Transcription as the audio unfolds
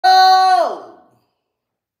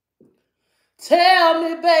Tell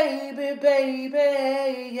me, baby,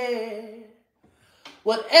 baby, yeah.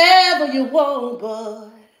 Whatever you want, boy.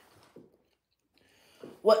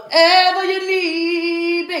 Whatever you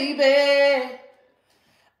need, baby.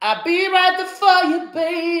 I'll be right there for you,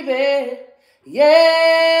 baby.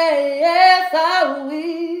 Yeah, yes, I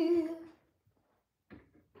will.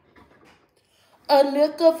 A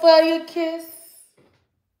nickel for your kiss.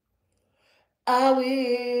 I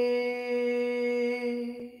will.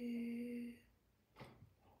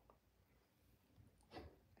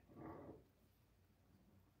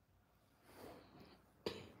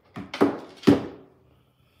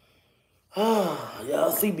 Ah,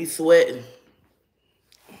 y'all see me sweating.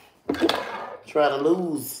 Trying to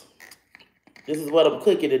lose. This is what I'm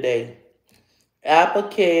cooking today. Apple,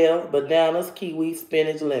 kale, bananas, kiwi,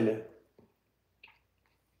 spinach, lemon.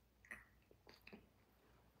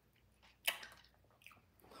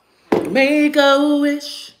 Make a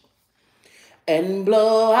wish and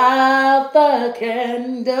blow out the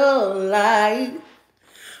candlelight.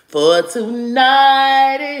 For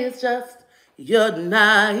tonight is just your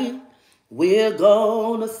night. We're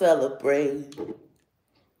gonna celebrate.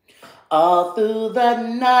 All through the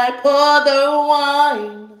night, pour the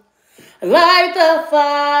wine, light the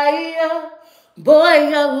fire. Boy,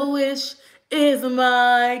 your wish is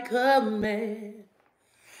my command.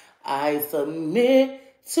 I submit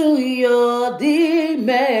to your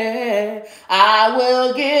demand. I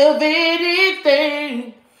will give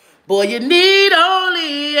anything. Boy, you need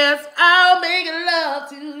only yes. I'll make love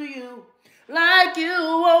to you like you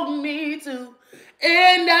want me to.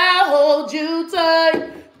 And I'll hold you tight.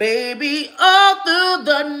 Baby, all through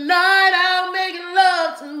the night, I'll make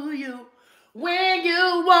love to you when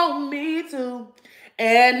you want me to.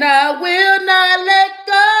 And I will not let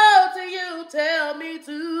go till you tell me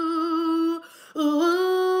to. Ooh,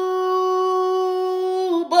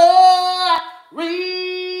 boy,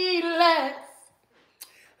 relax.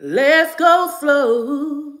 Let's go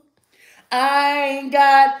slow. I ain't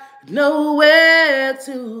got nowhere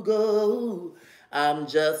to go. I'm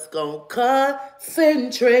just gonna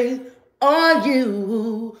concentrate on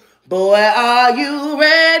you. Boy, are you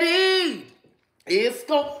ready? It's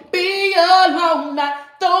gonna be a long night.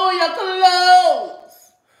 Throw your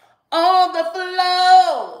clothes on the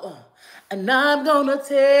floor. And I'm gonna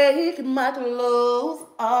take my clothes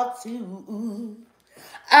off too.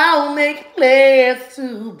 I'll make plans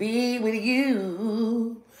to be with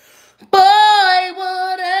you. Boy,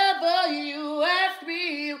 whatever you ask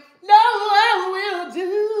me, you know I will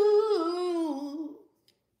do.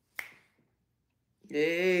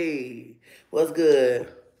 Hey, what's good?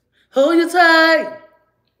 Hold you tight.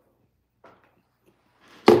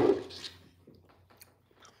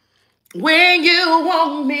 When you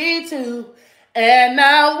want me to, and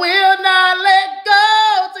I will not let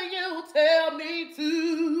go till you tell me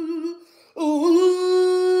to. Ooh,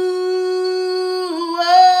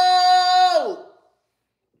 oh.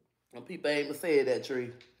 Some people ain't even said that,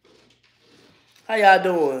 Tree. How y'all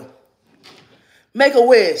doing? Make a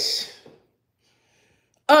wish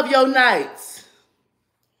of your nights.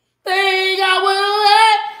 Think I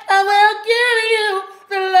will give you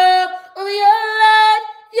the love of your life,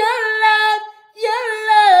 your life, your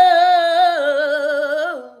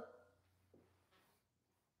love.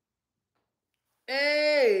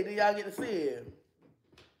 Hey, do y'all get to see it?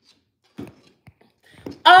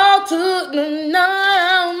 All to the night,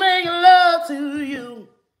 I'll make love to you.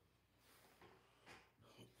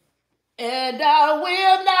 And I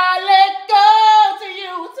will not let go till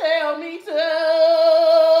you tell me to.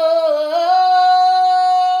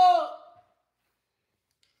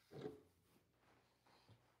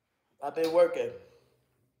 I've been working.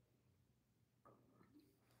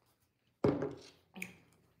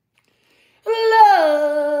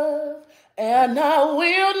 Love, and I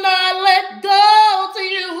will not let go till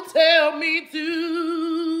you tell me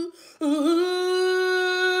to. Ooh,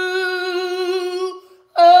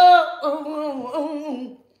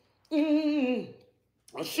 oh,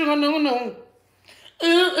 I should have known.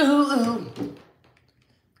 Ooh.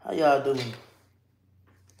 How y'all doing?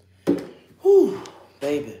 Whew,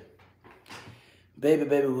 baby.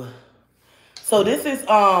 Baby. So this is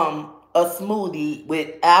a smoothie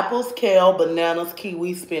with apples, kale, bananas,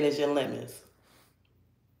 kiwi, spinach, and lemons.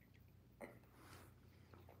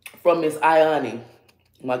 From Miss Ione,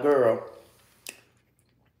 my girl.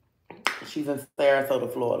 She's in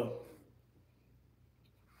Sarasota, Florida.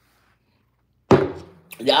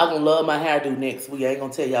 Y'all gonna love my hairdo next week. I ain't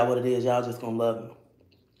gonna tell y'all what it is. Y'all just gonna love it.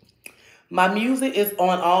 My music is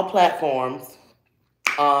on all platforms.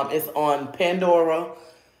 It's on Pandora.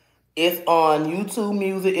 It's on YouTube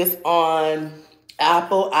Music. It's on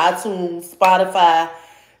Apple, iTunes, Spotify,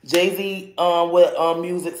 Jay-Z with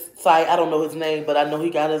music site. I don't know his name, but I know he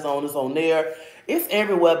got his own. It's on there. It's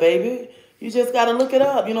everywhere, baby. You just gotta look it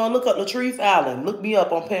up. You know, look up Latrice Allen. Look me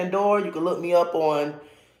up on Pandora. You can look me up on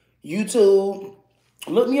YouTube.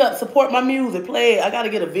 Look me up. Support my music. Play it. I gotta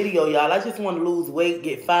get a video, y'all. I just want to lose weight,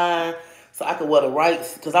 get fine, so I can wear the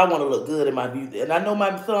rights, because I want to look good in my music. And I know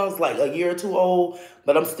my song's like a year or two old,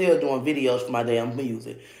 but I'm still doing videos for my damn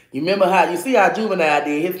music. You remember how, you see how Juvenile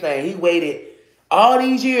did his thing? He waited all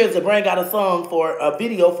these years to bring out a song for a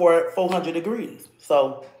video for 400 Degrees.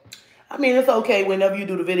 So, I mean, it's okay whenever you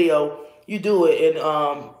do the video, you do it. And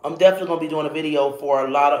I'm definitely going to be doing a video for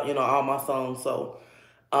a lot of, all my songs. So,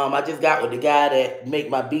 I just got with the guy that make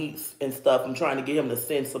my beats and stuff. I'm trying to get him to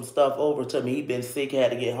send some stuff over to me. He been sick,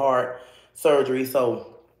 had to get heart surgery.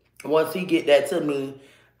 So once he get that to me,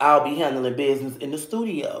 I'll be handling business in the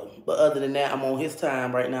studio. But other than that, I'm on his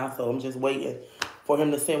time right now. So I'm just waiting for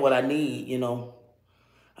him to send what I need.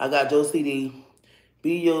 I got Joe CD.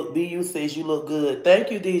 BU says you look good. Thank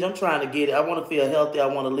you, Deej. I'm trying to get it. I want to feel healthy. I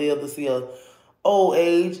want to live to see a old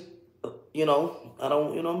age. I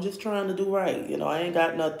don't, I'm just trying to do right. I ain't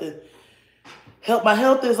got nothing. My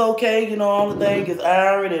health is okay. Only thing is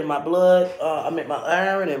iron and my blood. My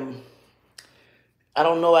iron, and I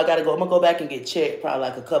don't know. I'm going to go back and get checked probably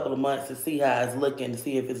like a couple of months to see how it's looking, to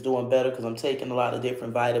see if it's doing better, because I'm taking a lot of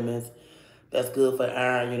different vitamins. That's good for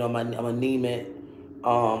iron. I'm anemic.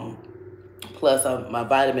 Plus, my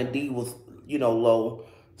vitamin D was, low.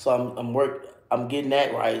 So I'm getting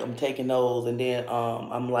that right. I'm taking those, and then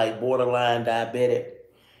I'm like borderline diabetic.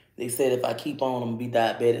 They said if I keep on, I'm gonna be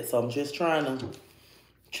diabetic. So I'm just trying to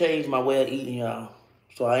change my way of eating, y'all.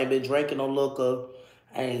 So I ain't been drinking no liquor.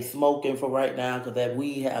 I ain't smoking for right now, because that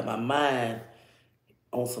weed had my mind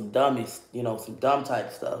on some dummies, some dumb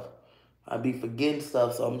type stuff. I be forgetting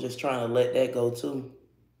stuff, so I'm just trying to let that go too.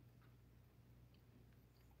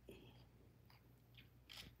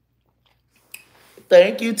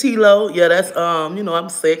 Thank you, T-Lo. Yeah, that's I'm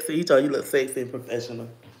sexy. He told you look sexy and professional.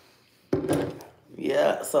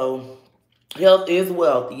 Yeah, so health is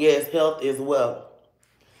wealth. Yes, health is wealth.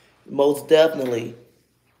 Most definitely.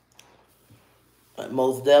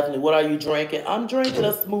 Most definitely. What are you drinking? I'm drinking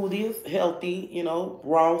a smoothie. It's healthy,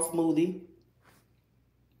 raw smoothie.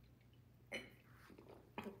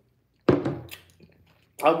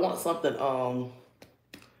 I want something,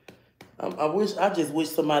 I just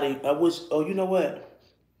wish oh, you know what?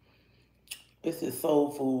 This is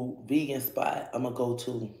soul food vegan spot I'm gonna go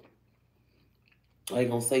to. I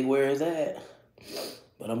ain't gonna say where it's at,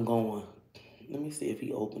 but I'm going. Let me see if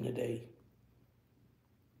he open today.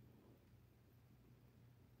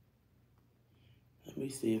 Let me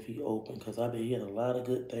see if he open, because I've been hearing a lot of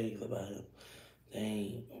good things about him.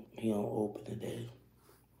 Dang, he don't open today.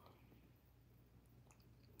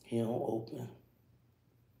 He don't open.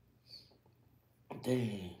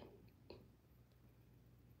 Dang.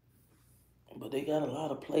 But they got a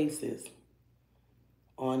lot of places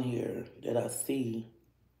on here that I see.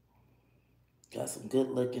 Got some good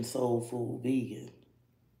looking soul food vegan.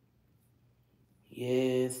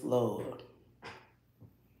 Yes, Lord.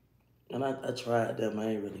 And I tried them. I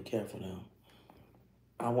ain't really care for them.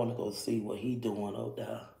 I want to go see what he doing over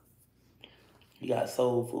there. He got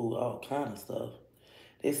soul food, all kind of stuff.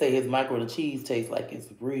 They say his macaroni and cheese tastes like it's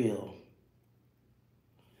real.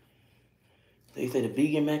 They say the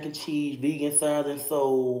vegan mac and cheese, vegan southern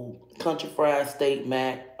soul, country fried steak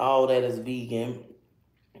mac, all that is vegan.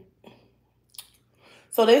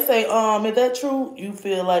 So they say, is that true? You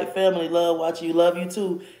feel like family love watching you, love you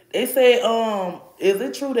too. They say, is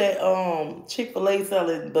it true that Chick-fil-A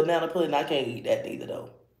selling banana pudding? I can't eat that neither though.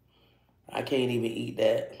 I can't even eat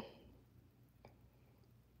that.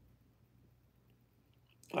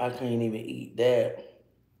 I can't even eat that.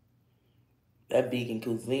 That vegan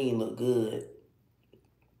cuisine look good.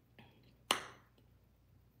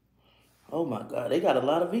 Oh my God, they got a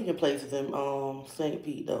lot of vegan places in St.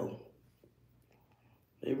 Pete though.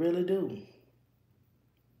 They really do.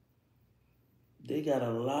 They got a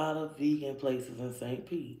lot of vegan places in St.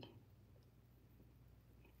 Pete.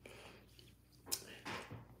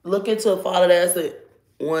 Look into Father That's It.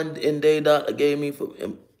 One and day doctor gave me for.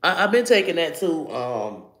 I've been taking that too.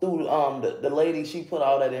 Through the lady, she put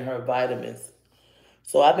all that in her vitamins.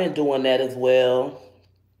 So I've been doing that as well.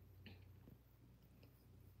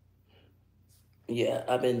 Yeah,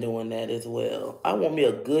 I've been doing that as well. I want me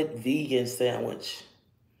a good vegan sandwich.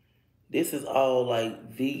 This is all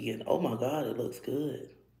like vegan. Oh my God, it looks good.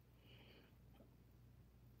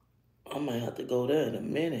 I might have to go there in a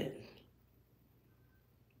minute.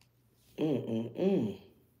 Mm-mm-mm.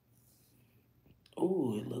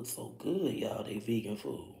 Ooh, it looks so good, y'all. They vegan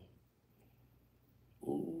food.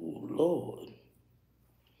 Ooh, Lord.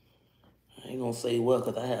 I ain't gonna say what,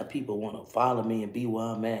 because I have people want to follow me and be where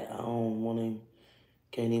I'm at. I don't want to,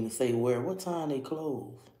 can't even say where. What time they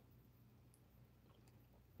close?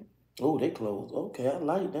 Oh, they close. Okay, I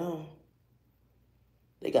like them.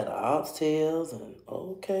 They got the oxtails and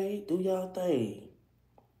okay, do y'all thing.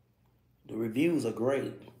 The reviews are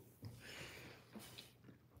great.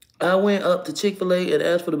 I went up to Chick-fil-A and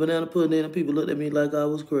asked for the banana pudding and people looked at me like I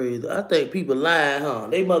was crazy. I think people lying, huh?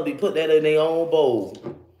 They must be put that in their own bowl.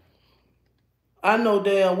 I know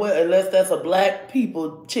damn well, unless that's a black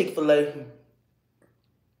people Chick-fil-A.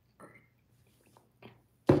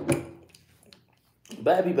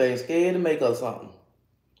 Black people ain't scared to make up something.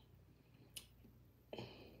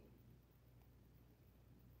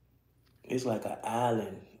 It's like an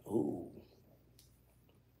island. Ooh.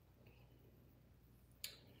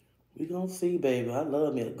 We gonna see, baby. I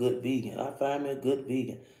love me a good vegan. I find me a good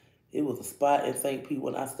vegan. It was a spot in St. Pete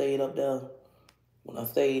when I stayed up there. When I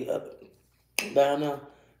stayed up down there.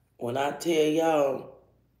 When I tell y'all,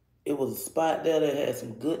 it was a spot there that had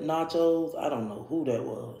some good nachos. I don't know who that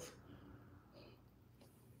was.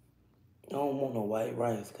 I don't want no white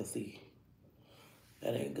rice, cause see,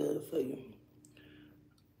 that ain't good for you.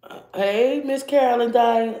 Hey, Miss Carolyn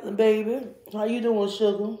Diane, baby. How you doing,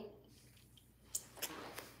 sugar?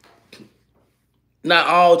 Not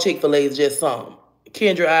all Chick-fil-A's, just some.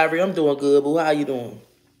 Kendra Ivory, I'm doing good, boo. How you doing?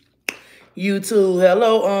 You too.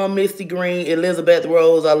 Hello, Misty Green, Elizabeth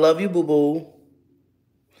Rose. I love you, boo-boo.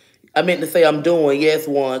 I meant to say I'm doing, yes,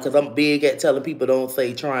 one, because I'm big at telling people don't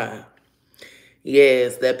say trying.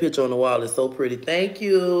 Yes, that picture on the wall is so pretty. Thank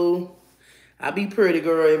you. I be pretty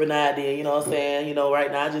girl every now and then, you know what I'm saying? You know,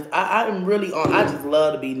 right now I'm really on, I just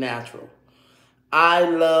love to be natural. I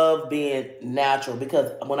love being natural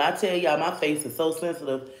because when I tell y'all my face is so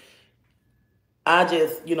sensitive, I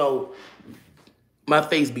just, my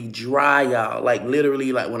face be dry, y'all. Like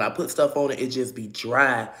literally, like when I put stuff on it, it just be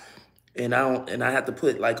dry. And I have to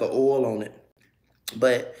put like a oil on it.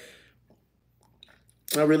 But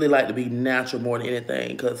I really like to be natural more than anything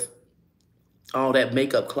because all that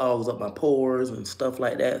makeup clogs up my pores and stuff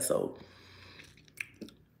like that. So,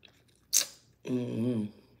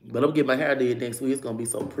 but I'm getting my hair did next week. It's gonna be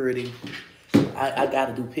so pretty. I got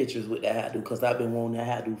to do pictures with that hairdo because I've been wanting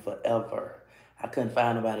that hairdo forever. I couldn't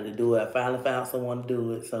find nobody to do it. I finally found someone to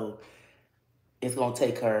do it. So it's gonna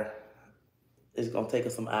take her. It's gonna take her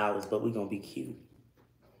some hours, but we're gonna be cute.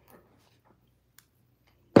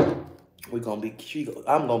 We're gonna be cute.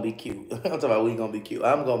 I'm gonna be cute. I'm talking about we gonna be cute.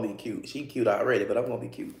 I'm gonna be cute. She cute already, but I'm gonna be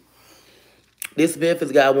cute. This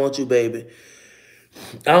Memphis guy wants you, baby.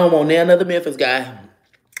 I don't want another Memphis guy.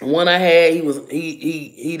 One I had,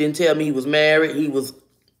 he didn't tell me he was married. He was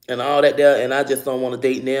and all that there, and I just don't want to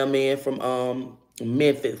date no man from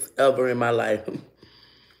Memphis ever in my life.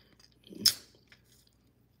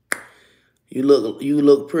 You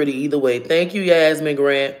look pretty either way. Thank you, Yasmin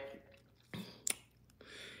Grant.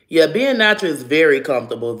 Yeah, being natural is very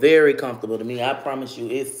comfortable to me. I promise you,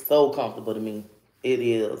 it's so comfortable to me. It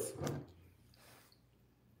is.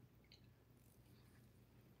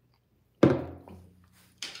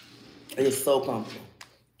 It's so comfortable.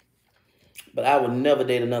 But I would never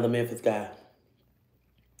date another Memphis guy.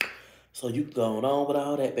 So you going on with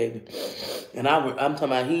all that, baby. And I'm talking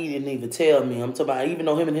about he didn't even tell me. I'm talking about even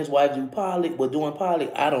though him and his wife do poly, were doing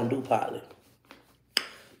poly, I don't do poly.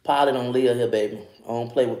 Poly don't live here, baby. I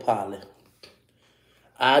don't play with poly.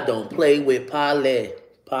 I don't play with poly.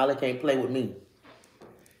 Poly can't play with me.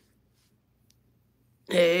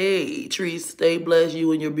 Hey, Trees, stay blessed,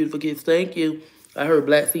 you and your beautiful kids. Thank you. I heard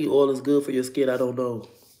black seed oil is good for your skin. I don't know.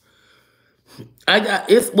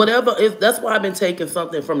 It's whatever. That's why I've been taking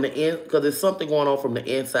something from the in because there's something going on from the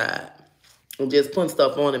inside. And just putting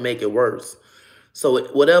stuff on and make it worse. So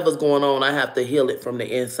whatever's going on, I have to heal it from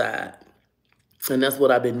the inside. And that's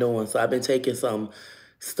what I've been doing. So I've been taking some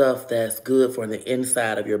stuff that's good for the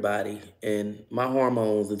inside of your body. And my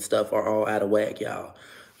hormones and stuff are all out of whack, y'all.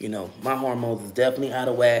 My hormones is definitely out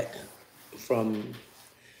of whack from,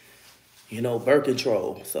 birth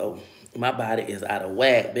control. So my body is out of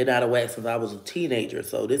whack. Been out of whack since I was a teenager.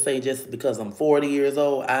 So this ain't just because I'm 40 years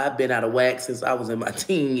old. I've been out of whack since I was in my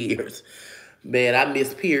teen years. Man, I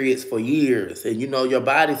missed periods for years. And your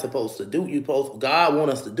body's supposed to do, God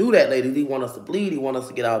want us to do that, ladies. He want us to bleed. He want us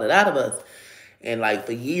to get all that out of us. And like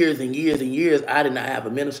for years and years and years, I did not have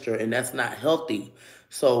a minister, and that's not healthy.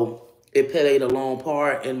 So it played a long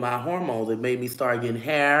part in my hormones. It made me start getting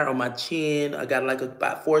hair on my chin. I got like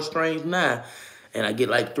about 4 strands now. And I get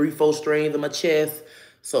like 3, 4 strands in my chest.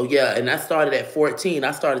 So yeah, and I started at 14.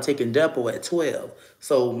 I started taking Depo at 12.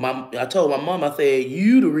 So I told my mom, I said,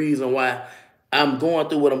 you the reason why I'm going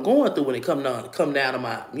through what I'm going through when it come down to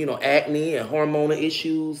my, acne and hormonal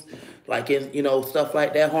issues, like stuff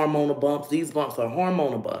like that, hormonal bumps. These bumps are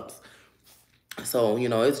hormonal bumps. So,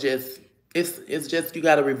 it's just you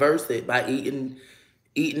gotta reverse it by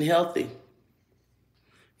eating healthy.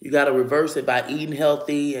 You gotta reverse it by eating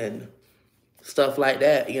healthy and stuff like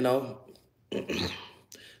that.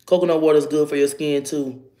 Coconut water is good for your skin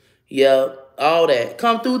too. Yeah, all that.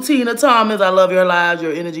 Come through, Tina Thomas. I love your lives.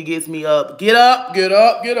 Your energy gets me up. Get up, get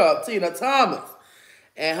up, get up. Tina Thomas.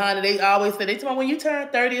 And honey, they always say, they tell me when you turn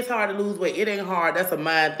 30, it's hard to lose weight. It ain't hard. That's a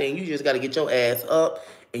mind thing. You just got to get your ass up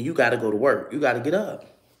and you got to go to work. You got to get up.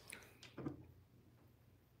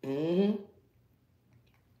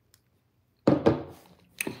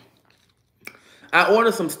 I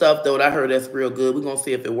ordered some stuff, though, that I heard that's real good. We're going to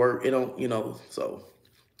see if it works. It don't, so.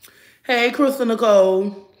 Hey, Crystal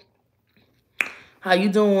Nicole. How you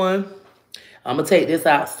doing? I'm going to take this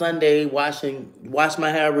out Sunday, wash my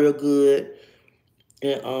hair real good,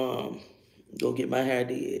 and go get my hair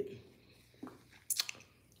did.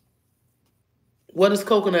 What is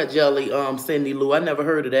coconut jelly, Cindy Lou? I never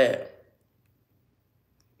heard of that.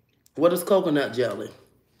 What is coconut jelly?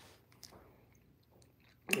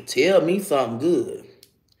 Tell me something good.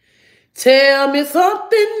 Tell me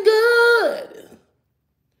something good.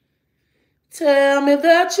 Tell me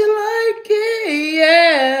that you like it,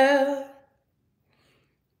 yeah.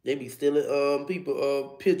 They be stealing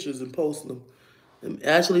people pictures and posting them.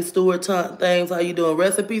 Ashley Stewart things, how you doing?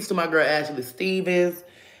 Recipes to my girl Ashley Stevens.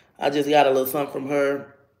 I just got a little something from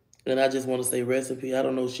her. And I just want to say recipe. I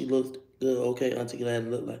don't know if she looks good. Okay, Auntie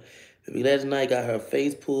Glad look like. Baby Glad tonight got her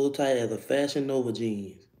face pulled tight as a Fashion Nova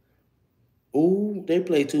jeans. Ooh, they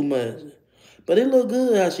play too much. But it look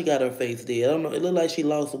good how she got her face there. I don't know. It look like she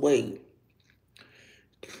lost weight.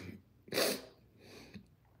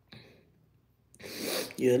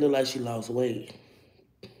 Yeah, it look like she lost weight.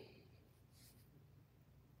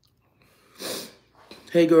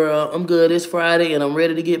 Hey girl, I'm good. It's Friday and I'm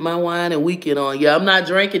ready to get my wine and weekend on. Yeah, I'm not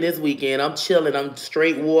drinking this weekend. I'm chilling. I'm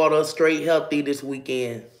straight water, straight healthy this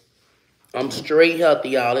weekend. I'm straight healthy,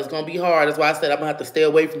 y'all. It's going to be hard. That's why I said I'm going to have to stay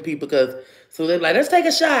away from people because so they're like, let's take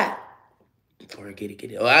a shot. Or get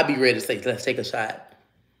it. Oh, I'll be ready to say, let's take a shot.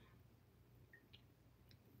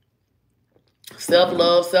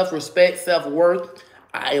 Self-love, self-respect, self-worth.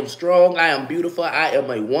 I am strong. I am beautiful. I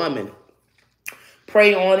am a woman.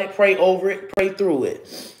 Pray on it. Pray over it. Pray through it.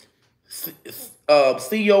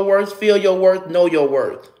 See your worth. Feel your worth. Know your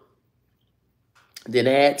worth. Then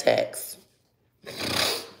add tax.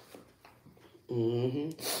 Let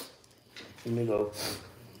me go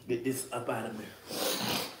get this up out of me.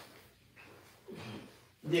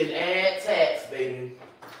 Then add tax, baby.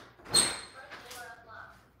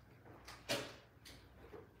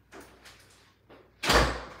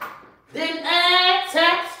 Then add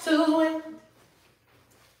tax to it.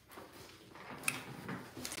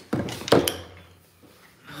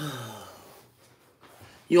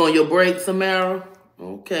 You on your break, Samara?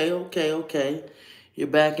 Okay. You're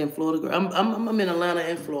back in Florida, girl. I'm in Atlanta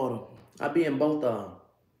and Florida. I'll be in both of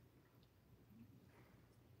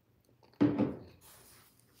them.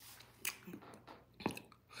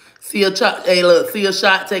 See a shot. Hey, look. See a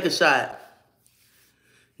shot. Take a shot.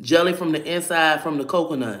 Jelly from the inside from the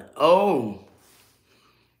coconut. Oh.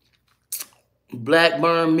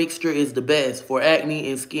 Blackburn mixture is the best for acne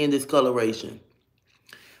and skin discoloration.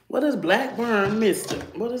 What is Blackburn mixture?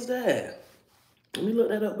 What is that? Let me look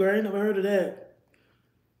that up, girl. I ain't never heard of that.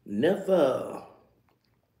 Never.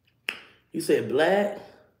 You said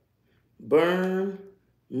Blackburn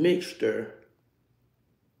mixture.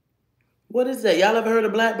 What is that? Y'all ever heard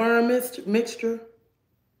of Blackburn mixture?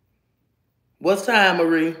 What's time,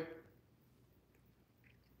 Marie?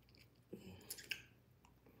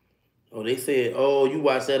 Oh, they said, oh, you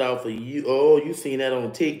watched that off of you. Oh, you seen that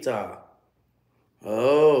on TikTok.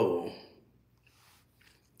 Oh.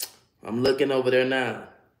 I'm looking over there now.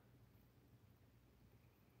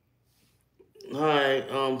 All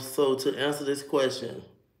right, so to answer this question.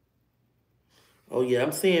 Oh, yeah,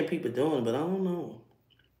 I'm seeing people doing it, but I don't know.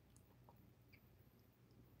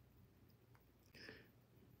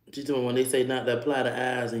 She's doing when they say not to apply the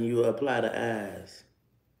eyes and you apply the eyes.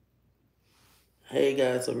 Hey,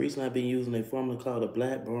 guys, so recently I've been using a formula called the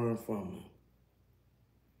Blackburn formula.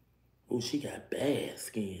 Oh, she got bad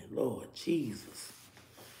skin. Lord Jesus.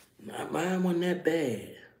 Mine wasn't that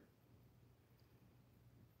bad.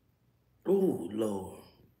 Oh, Lord.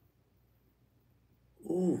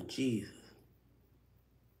 Oh, Jesus.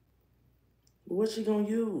 What's she gonna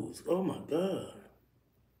use? Oh, my God.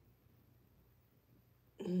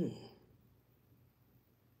 Mm.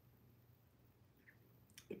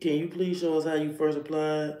 Can you please show us how you first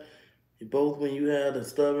applied? Both when you had the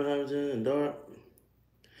stubborn hydrogen and dark.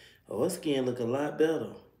 Oh, her skin look a lot better.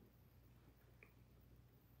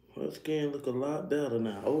 Her skin look a lot better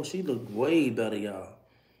now. Oh, she look way better, y'all.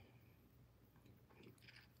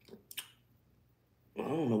 I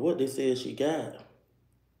don't know what they said she got.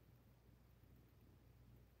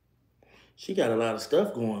 She got a lot of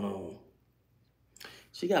stuff going on.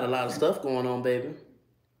 She got a lot of stuff going on, baby.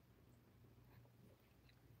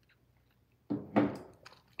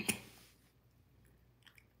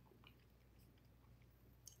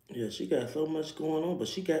 Yeah, she got so much going on, but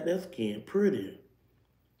she got that skin pretty.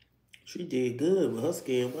 She did good with her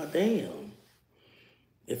skin. Well, damn.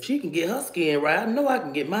 If she can get her skin right, I know I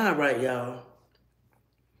can get mine right, y'all.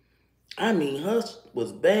 I mean, hers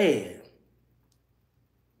was bad.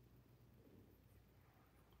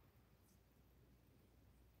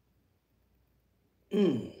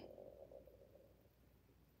 Mm.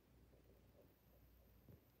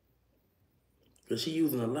 Because she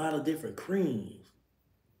using a lot of different creams.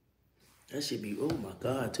 That should be, oh my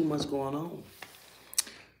God, too much going on.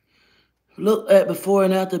 Look at before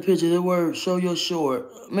and after picture. The word show your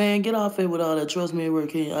short. Man, get off it with all that. Trust me, where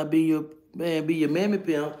can I be your man, be your mammy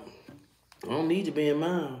pimp. I don't need you being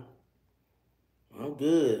mine. I'm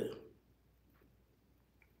good.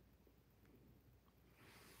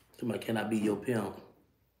 Somebody, can I be your pimp?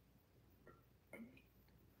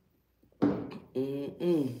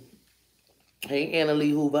 Mm-mm. Hey, Anna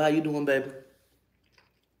Lee Hoover, how you doing, baby?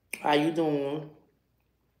 How you doing?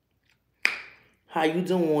 How you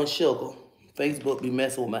doing, sugar? Facebook be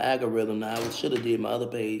messing with my algorithm now. I should have did my other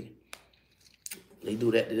page. They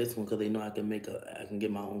do that to this one because they know I can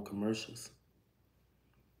get my own commercials.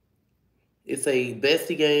 It's a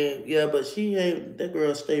bestie game, yeah, but she ain't. That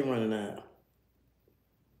girl stay running out.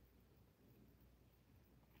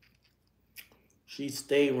 She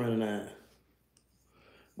stay running out.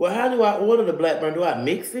 Well, how do I order the Blackburn? Do I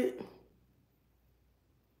mix it?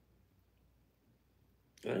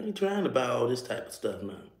 I ain't trying to buy all this type of stuff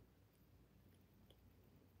now.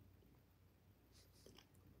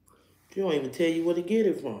 She don't even tell you where to get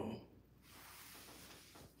it from.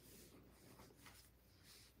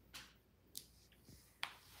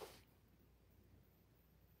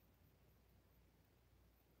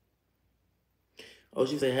 Oh,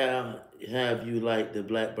 she said, how have you like the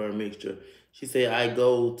Blackburn mixture? She said, I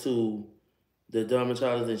go to the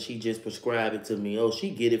dermatologist and she just prescribed it to me. Oh, she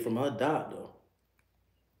get it from her doctor.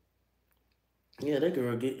 Yeah, that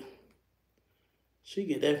girl she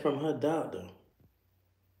get that from her doctor.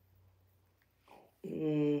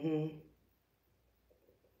 Mm-hmm.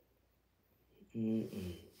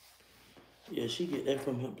 Mm-mm. Yeah, she get that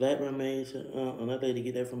from her Blackburn made. Another lady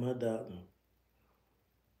get that from her doctor.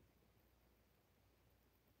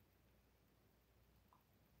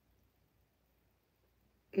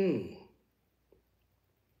 Mm.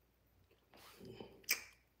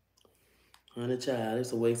 Honey child,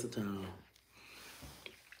 it's a waste of time.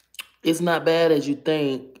 It's not bad as you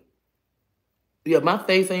think. Yeah, my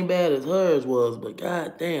face ain't bad as hers was, but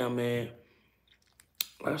god damn, man.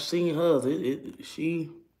 I seen hers. It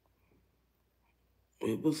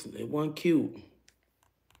wasn't cute.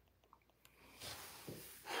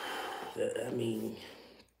 I mean,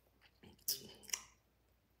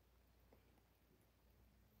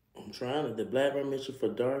 I'm trying to the black remission for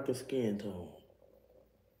darker skin tone.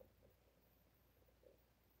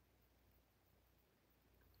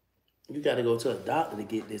 You got to go to a doctor to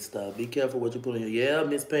get this stuff. Be careful what you put on your. Yeah,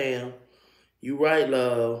 Miss Pam, you right,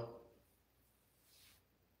 love.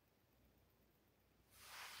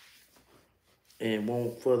 And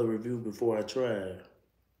won't further review before I try.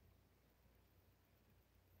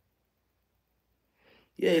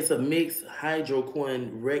 Yeah, it's a mixed hydroquinone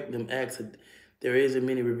rectum acid. There isn't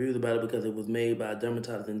many reviews about it because it was made by a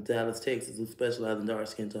dermatologist in Dallas, Texas, who specializes in dark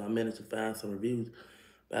skin tone. I managed to find some reviews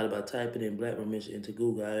about it by typing in black remission into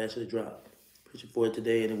Google. I actually dropped a picture for it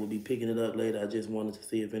today, and it will be picking it up later. I just wanted to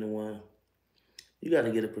see if anyone. You got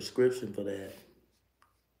to get a prescription for that.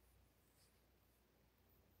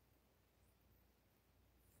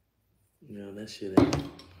 Yeah, that shit ain't.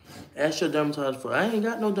 Ask your dermatologist for. I ain't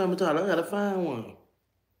got no dermatologist. I gotta find one.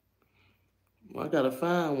 I gotta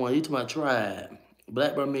find one. You to my tribe.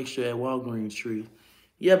 Blackburn mixture at Walgreens Street.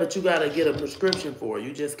 Yeah, but you gotta get a prescription for it.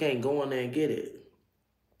 You just can't go in there and get it.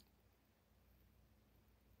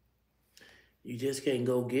 You just can't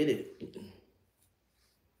go get it.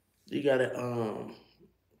 You gotta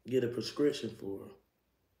get a prescription for it.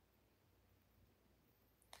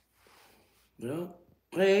 Yeah.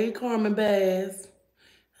 Hey, Carmen Bass.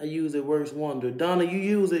 I use it, works wonder. Donna, you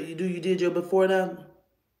use it. You did your before and after?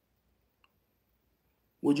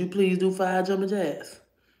 Would you please do 5 jumping jacks?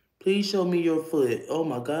 Please show me your foot. Oh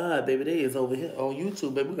my God, baby, they is over here on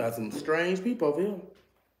YouTube, baby. We got some strange people over here.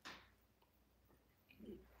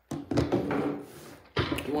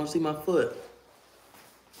 You want to see my foot?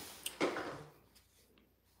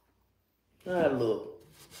 How that look?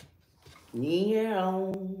 Yeah.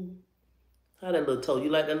 How that little toe? You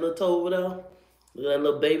like that little toe over there? Look at that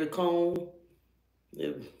little baby cone.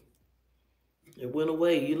 It went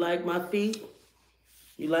away. You like my feet?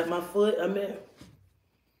 You like my foot? I mean,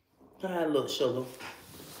 how that look, sugar?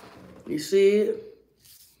 You see it?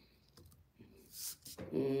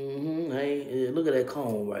 Look at that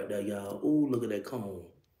cone right there, y'all. Ooh, look at that cone.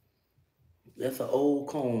 That's an old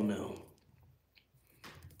cone now.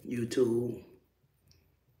 YouTube.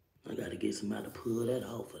 I gotta get somebody to pull that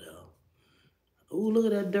off of there. Ooh, look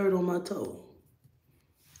at that dirt on my toe.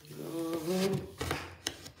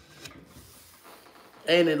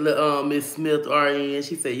 Ain't it, Miss Smith RN?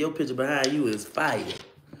 She said your picture behind you is fire.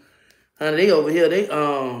 Honey, they over here. They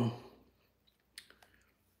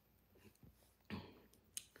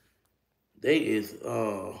is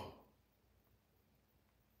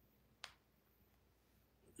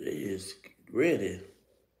ready.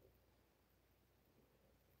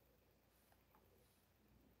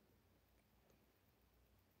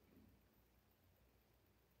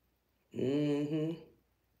 Mm-hmm.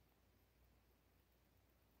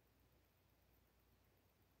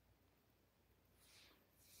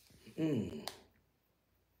 Mm.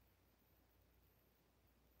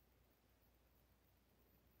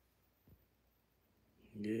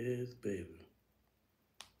 Yes, baby.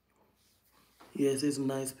 Yes, it's a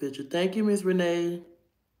nice picture. Thank you, Miss Renee.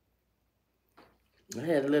 I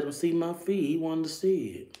had to let him see my feet. He wanted to see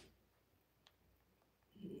it.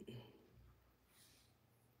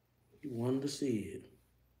 He wanted to see it.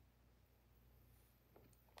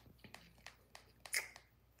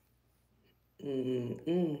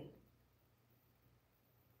 Mm-mm.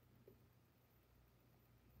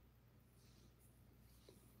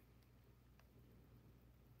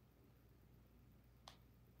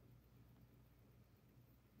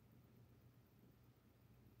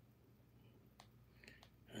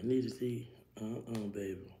 I need to see.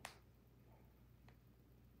 Baby.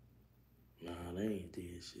 Nah, they ain't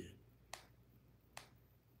did shit.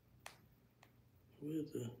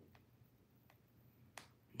 Where's the...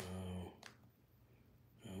 No.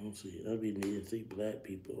 I don't see it. I be needing to see black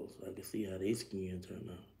people so I can see how their skin turn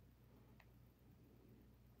out.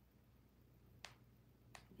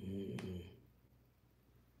 Mm-mm.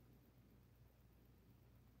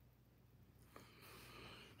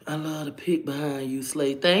 I love the pic behind you,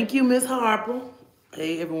 Slay. Thank you, Miss Harper.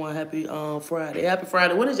 Hey, everyone. Happy Friday. Happy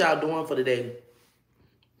Friday. What is y'all doing for the day?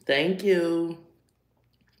 Thank you.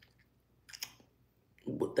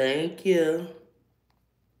 Thank you.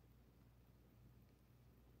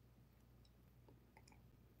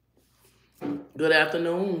 Good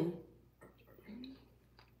afternoon.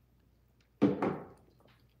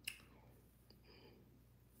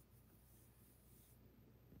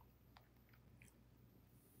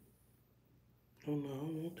 Oh, no, I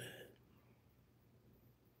don't want that.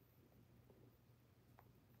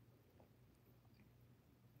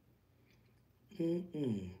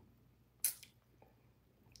 Mm-mm.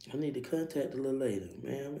 I need to contact a little later.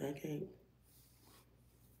 Man, I can't.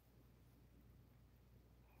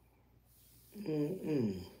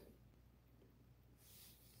 Mm-mm.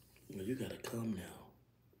 Well, you gotta come now.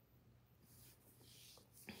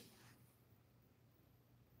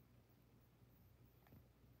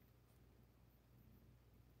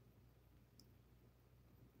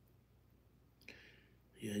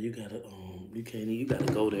 Yeah, you gotta, you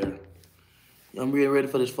gotta go there. I'm getting ready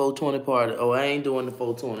for this 420 party. Oh, I ain't doing the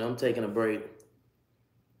 420. I'm taking a break.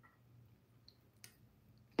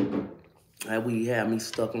 That we have me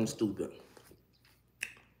stuck on stupid.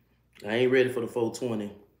 I ain't ready for the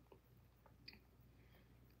 420.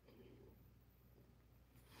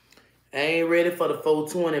 I ain't ready for the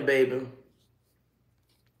 420, baby.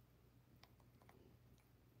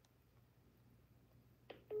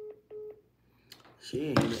 She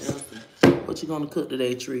ain't healthy. What you gonna cook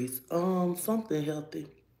today, Trees? Something healthy.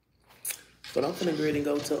 But I'm finna get ready and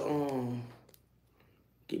go to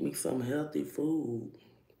get me some healthy food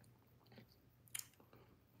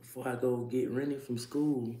before I go get Rennie from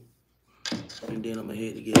school. And then I'm gonna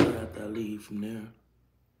head to get her after I leave from there.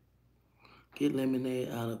 Get lemonade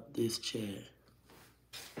out of this chat.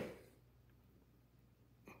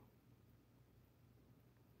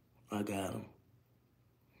 I got him.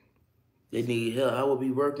 They need help. I will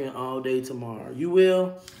be working all day tomorrow. You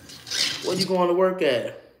will? What you going to work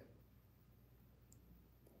at?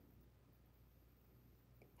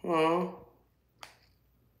 Huh?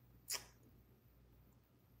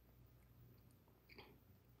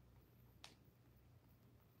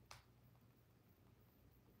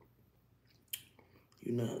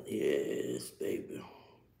 You know, yes, baby.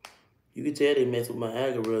 You can tell they mess with my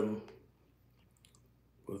algorithm.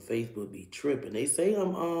 But Facebook be tripping. They say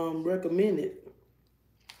I'm recommended.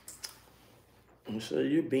 So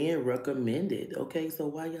you're being recommended. Okay, so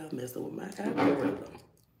why y'all messing with my algorithm?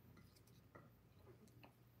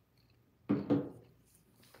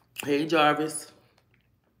 Hey, Jarvis.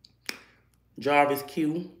 Jarvis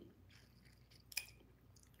Q.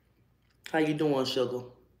 How you doing, sugar?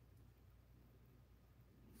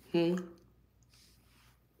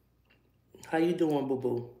 How you doing,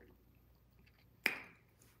 boo-boo?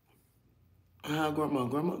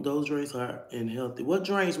 Grandma, those drinks are and healthy. What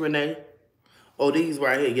drinks, Renee? Oh, these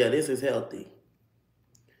right here. Yeah, this is healthy.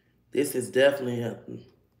 This is definitely healthy.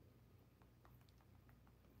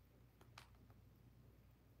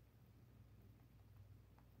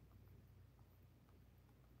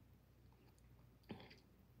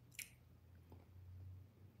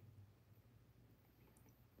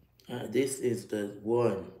 This is the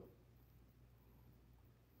one.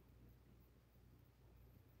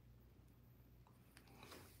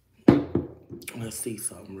 Let's see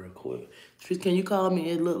something real quick. Can you call me?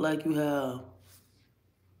 It look like you have.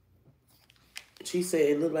 She said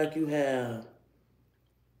it look like you have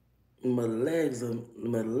malexma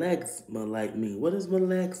like me. What is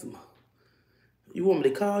malexma? You want me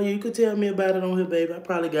to call you? You could tell me about it on here, baby. I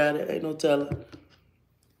probably got it. Ain't no telling.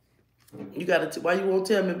 You got to. Why you won't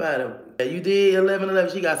tell me about it? Yeah, you did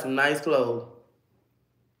 11/11. She got some nice clothes.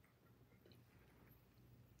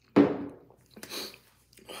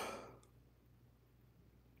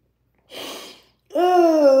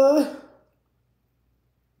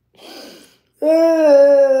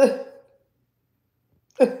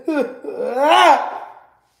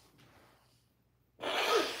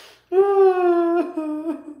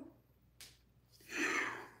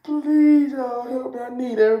 Please, y'all help me. I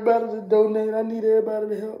need everybody to donate. I need everybody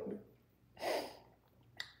to help me.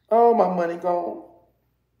 All my money gone.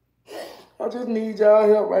 I just need y'all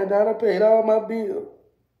help right now. I paid all my bills.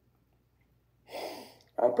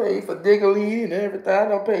 I paid for Diggaline and everything. I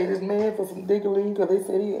done paid this man for some Diggaline because they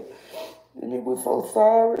said he was so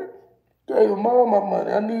sorry. Gave him all my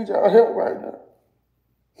money. I need y'all help right now.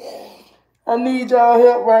 I need y'all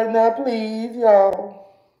help right now, please, y'all.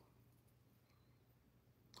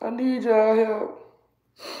 I need y'all help.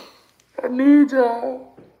 I need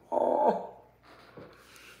y'all.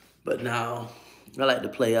 But now, I like to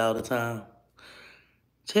play all the time.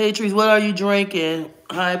 Tetris, what are you drinking?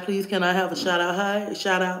 Hi, please, can I have a shout out? Hi, a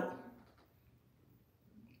shout out.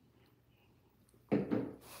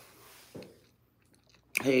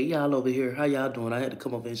 Hey, y'all over here. How y'all doing? I had to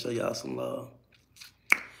come over and show y'all some love.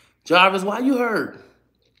 Jarvis, why you hurt?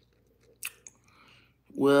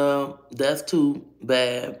 Well, that's too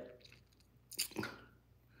bad.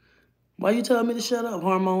 Why you telling me to shut up,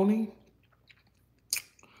 Harmony?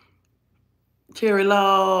 Cherry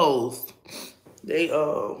Laws. They,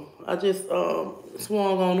 I just,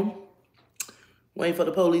 swung on them. Waiting for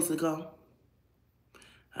the police to come.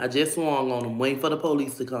 I just swung on them, waiting for the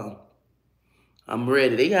police to come. I'm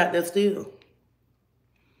ready. They got that still.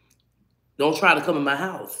 Don't try to come in my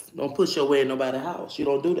house. Don't push your way in nobody's house. You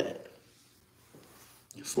don't do that.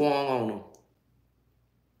 You swung on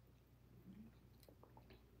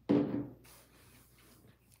them.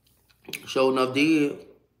 Sure enough did.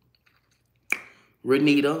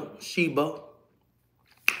 Renita, Sheba.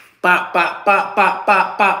 Bop, bop, bop, bop,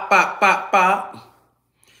 bop, bop, bop, bop, bop.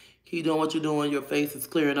 Keep doing what you're doing. Your face is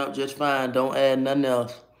clearing up just fine. Don't add nothing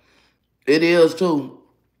else. It is, too.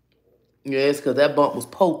 Yes, because that bump was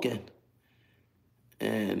poking.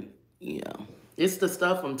 And, yeah. It's the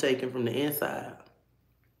stuff I'm taking from the inside.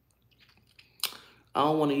 I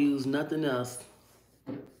don't want to use nothing else.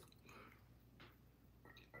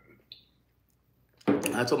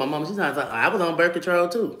 I told my mom, she's not I was on birth control,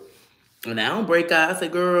 too. And I don't break out. I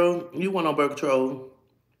said, girl, you went on birth control.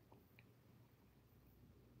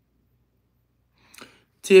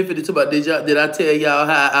 Tiffany, about did I tell y'all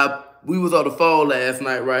how we was on the phone last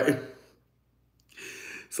night, right?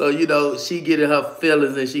 So, you know, she getting her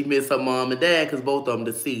feelings and she missed her mom and dad because both of them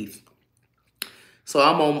deceased. So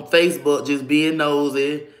I'm on Facebook just being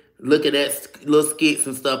nosy, looking at little skits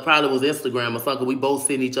and stuff. Probably was Instagram or something. We both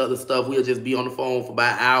send each other stuff. We'll just be on the phone for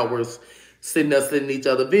about hours, sending each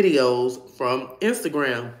other videos from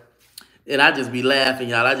Instagram. And I just be laughing,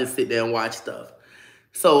 y'all. I just sit there and watch stuff.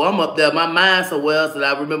 So I'm up there. My mind so well that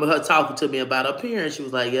I remember her talking to me about her parents. She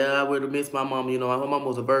was like, yeah, I would have missed my mom. You know, her mom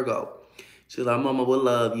was a Virgo. She was like, mama will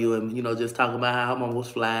love you. And, you know, just talking about how her mom was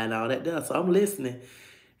flying and all that there. So I'm listening.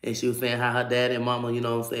 And she was saying how her dad and mama, you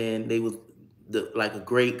know what I'm saying, they was like a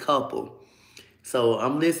great couple. So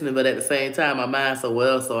I'm listening, but at the same time, my mind so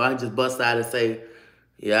well. So I just bust out and say,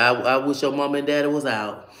 yeah, I wish your mom and daddy was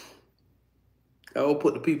out. I would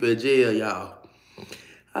put the people in jail, y'all.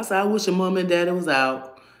 I said, I wish your mom and daddy was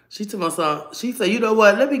out. She told my son, she said, you know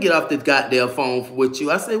what? Let me get off this goddamn phone with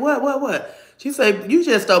you. I said, what? She said, you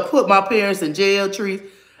just put my parents in jail, Trees.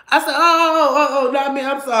 I said, not me.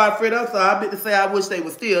 I'm sorry, Fred. I'm sorry. I meant to say I wish they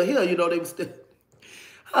were still here. You know, they were still.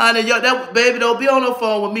 Honey, that baby, don't be on the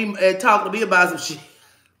phone with me and talk to me about some shit.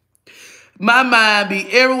 My mind be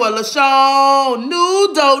everywhere. LaShawn,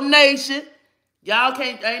 new donation. Y'all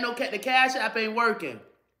can't, the Cash App ain't working.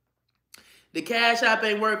 The Cash App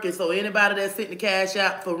ain't working, so anybody that's sent the Cash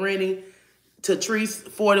App for Rennie to Treese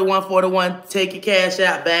 4141, take your Cash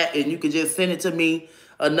App back, and you can just send it to me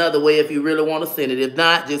another way if you really want to send it. If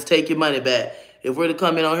not, just take your money back. If we're to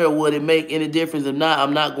come in on here, would it make any difference? If not,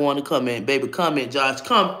 I'm not going to comment. Baby, comment, Josh.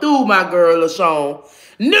 Come through, my girl, LaShawn.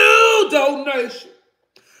 New donation.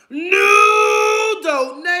 New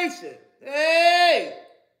donation. Hey.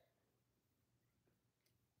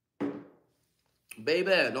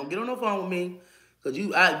 Baby, don't get on the phone with me. Because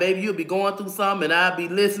baby, you'll be going through something and I'll be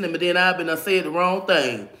listening, but then I've been saying the wrong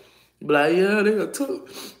thing. You be like, yeah, they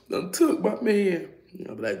done took my man.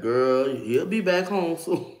 I'll be like, girl, he'll be back home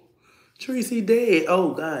soon. Tracy dead.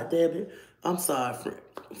 Oh, God damn it. I'm sorry,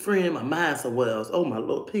 friend. My mind so well. Oh, my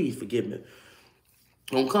Lord, please forgive me.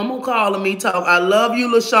 Don't come on calling me, talk. I love you,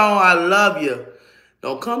 LaShawn. I love you.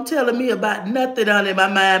 Don't come telling me about nothing, honey. My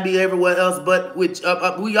mind be everywhere else, but we do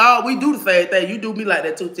the same thing. You do me like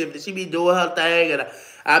that too, Tiffany. She be doing her thing, and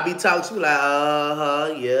I be talking. She be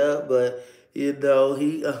like, yeah, but you know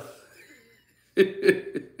he. I'll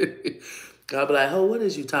be like, oh, what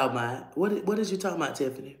is you talking about? What is you talking about,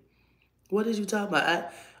 Tiffany? What is you talking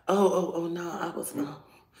about? No, I was not.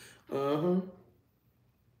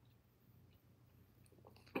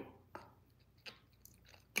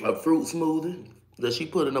 A fruit smoothie that she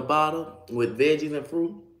put in a bottle with veggies and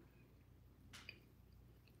fruit.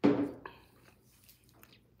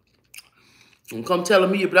 And come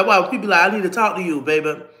telling me, but that's why people like, I need to talk to you,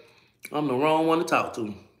 baby. I'm the wrong one to talk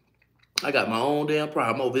to. I got my own damn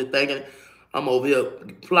problem. I'm over here thinking, I'm over here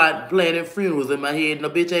planning funerals in my head, and the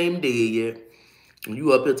bitch ain't even dead yet. And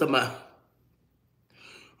you up here talking about,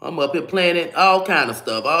 I'm up here planning all kind of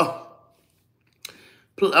stuff.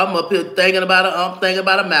 I'm up here thinking about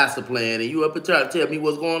a master plan, and you up here trying to tell me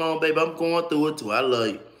what's going on, baby. I'm going through it too. I love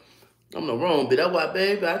you. I'm the wrong bitch. That's why,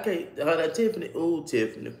 baby, I can't. That Tiffany. Ooh,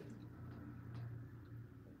 Tiffany.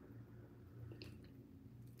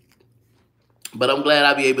 But I'm glad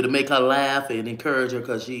I'll be able to make her laugh and encourage her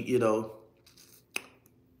because she, you know,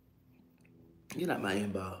 you're not my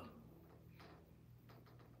inbox.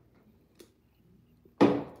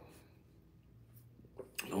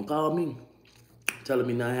 Don't call me telling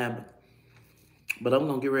me nothing happened. But I'm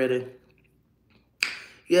going to get ready.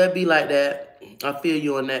 Yeah, it be like that. I feel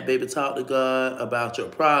you on that, baby. Talk to God about your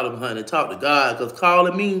problem, honey. Talk to God because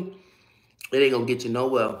calling me, it ain't going to get you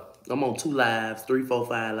nowhere. I'm on 2 lives, 3, 4,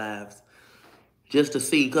 5 lives. Just to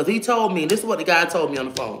see. Because he told me, and this is what the guy told me on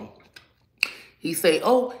the phone. He say,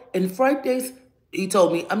 oh, and Fridays, he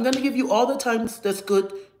told me, I'm going to give you all the times that's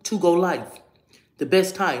good to go live. The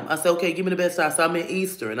best time. I said, okay, give me the best time. So I'm in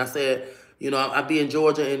Eastern. And I said, you know, I'll be in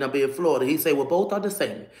Georgia and I'll be in Florida. He said, well, both are the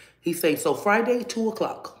same. He said, so Friday, 2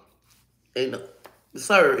 o'clock. Ain't no,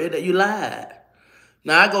 sir, you lied.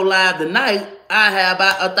 Now I go live tonight. I have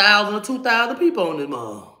about 1,000 or 2,000 people on this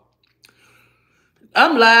month.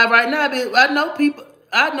 I'm live right now, but I know people,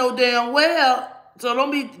 I know damn well. So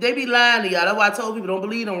they be lying to y'all. That's why I told people don't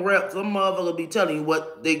believe them reps. Some motherfuckers be telling you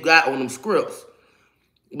what they got on them scripts.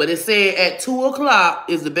 But it said at 2 o'clock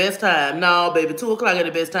is the best time. No, baby, 2 o'clock is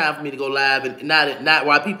the best time for me to go live, and not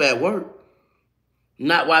while people at work.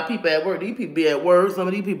 Not while people at work. These people be at work. Some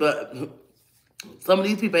of these people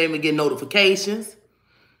ain't even getting notifications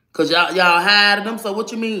because y'all hiding them. So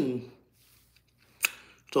what you mean?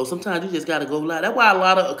 So sometimes you just gotta go live. That's why a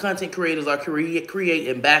lot of content creators are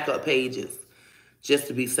creating backup pages just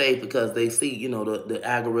to be safe because they see, you know, the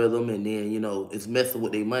algorithm and then, you know, it's messing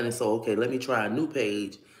with their money. So, okay, let me try a new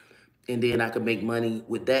page and then I can make money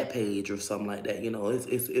with that page or something like that. You know,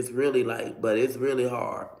 it's really like, but it's really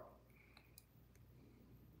hard.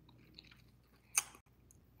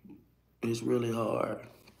 It's really hard.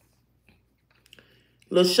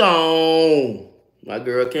 LaShawn. My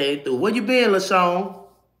girl came through. Where you been, LaShawn?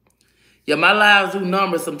 Yeah, my lives do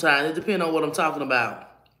numbers sometimes. It depends on what I'm talking about.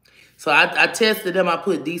 So I tested them. I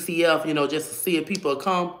put DCF, just to see if people would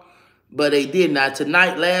come. But they did not.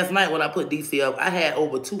 Last night when I put DCF, I had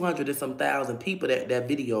over 200 and some thousand people that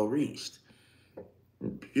video reached.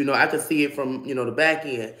 I could see it from, the back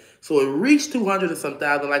end. So it reached 200 and some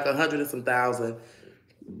thousand, like 100 and some thousand.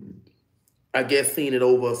 I guess seen it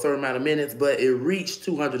over a certain amount of minutes, but it reached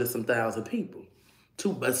 200 and some thousand people.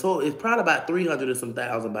 So it's probably about 300 and some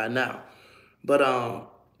thousand by now. But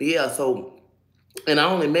yeah, so, and I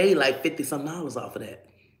only made like $50-something off of that.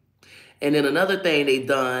 And then another thing they've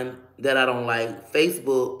done that I don't like,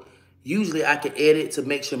 Facebook, usually I can edit to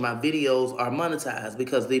make sure my videos are monetized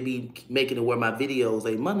because they be making it where my videos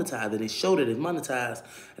ain't monetized and they show that it's monetized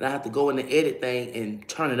and I have to go in the edit thing and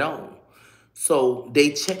turn it on. So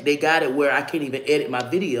they got it where I can't even edit my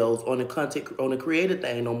videos on the creator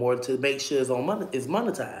thing no more to make sure it's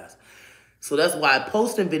monetized. So that's why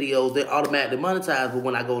posting videos, they're automatically monetized, but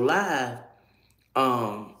when I go live,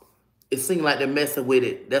 it seems like they're messing with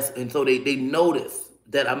it. And so they notice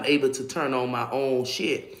that I'm able to turn on my own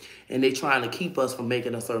shit, and they trying to keep us from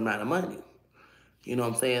making a certain amount of money. You know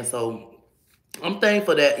what I'm saying? So I'm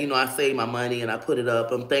thankful that, I save my money and I put it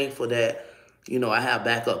up. I'm thankful that, I have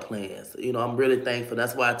backup plans. I'm really thankful.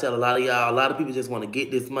 That's why I tell a lot of y'all, a lot of people just want to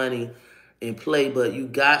get this money and play, but you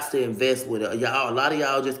got to invest with it. A lot of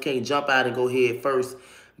y'all just can't jump out and go head first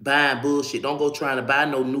buying bullshit. Don't go trying to buy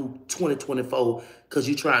no new 2024 because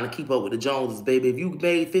you trying to keep up with the Joneses, baby. If you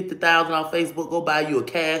made $50,000 off Facebook, go buy you a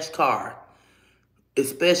cash car.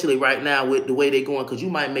 Especially right now with the way they're going, because you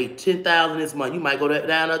might make $10,000 this month. You might go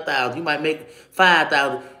down $1,000. You might make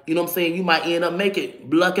 $5,000. You know what I'm saying? You might end up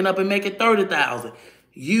lucking up and making $30,000.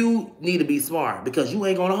 You need to be smart because you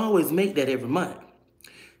ain't gonna always make that every month.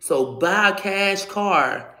 So buy a cash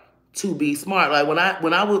car to be smart. Like when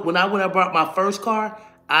I bought my first car,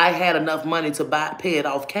 I had enough money to pay it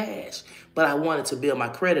off cash, but I wanted to build my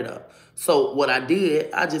credit up. So what I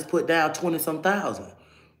did, I just put down 20-some thousand.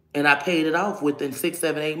 And I paid it off within 6,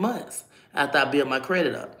 7, 8 months after I built my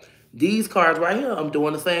credit up. These cars right here, I'm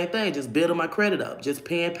doing the same thing, just building my credit up, just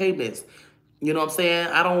paying payments. You know what I'm saying?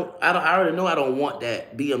 I already know I don't want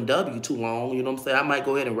that BMW too long. You know what I'm saying? I might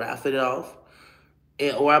go ahead and raffle it off.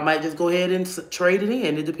 Or I might just go ahead and trade it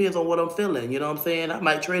in. It depends on what I'm feeling. You know what I'm saying? I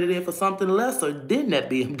might trade it in for something lesser than that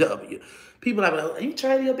BMW. People are like, are you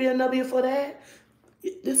trading your BMW for that?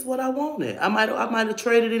 This is what I wanted. I might have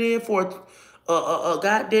traded it in for a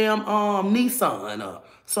goddamn Nissan or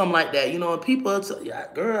something like that. And people,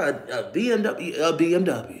 girl, a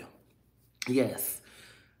BMW. Yes.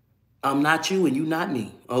 I'm not you and you not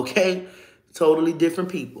me, okay? Totally different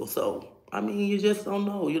people. So, you just don't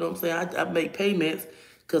know. You know what I'm saying? I make payments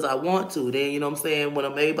because I want to. Then, you know what I'm saying? When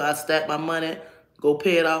I'm able, I stack my money, go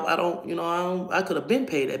pay it off. I could have been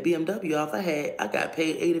paid that BMW off. I got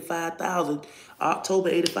paid $85,000, October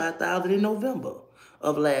 $85,000 in November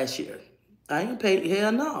of last year. I ain't paid,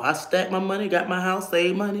 hell no. I stacked my money, got my house,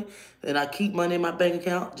 saved money, and I keep money in my bank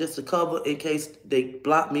account just to cover in case they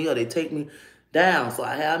block me or they take me down. So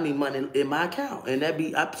I have me money in my account. And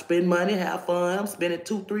I spend money, have fun. I'm spending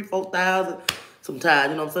 $2,000, $3,000, $4,000 sometimes,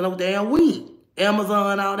 you know what I'm saying, no damn week.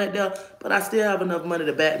 Amazon, all that there. But I still have enough money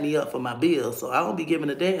to back me up for my bills. So I don't be giving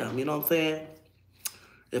a damn, you know what I'm saying?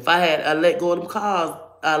 If I let go of them cars,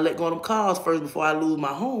 I let go of them cars first before I lose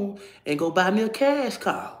my home and go buy me a cash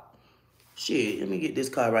car. Shit, let me get this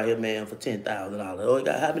car right here, man, for $10,000. Oh, it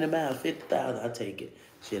got how many miles? 50,000. I'll take it.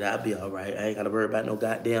 Shit, I'll be all right. I ain't got to worry about no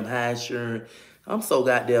goddamn high insurance. I'm so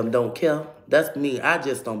goddamn don't care. That's me. I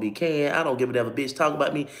just don't be caring. I don't give a damn. A bitch talk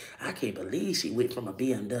about me. I can't believe she went from a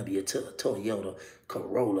BMW to a Toyota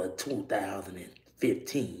Corolla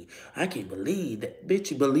 2015. I can't believe that. Bitch,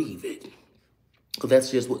 you believe it. Because that's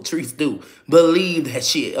just what trees do. Believe that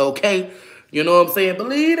shit, okay? You know what I'm saying?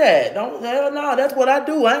 Believe that. Hell no, that's what I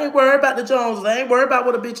do. I ain't worried about the Joneses. I ain't worried about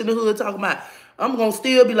what a bitch in the hood talking about. I'm going to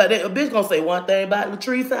still be like that. A bitch going to say one thing about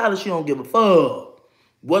Latrice Allen. She don't give a fuck.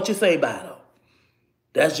 What you say about her?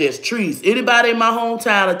 That's just Treese. Anybody in my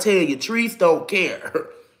hometown will tell you, Treese don't care.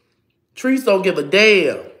 Treese don't give a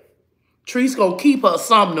damn. Treese gonna keep her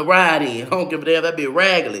something to ride in. I don't give a damn. That be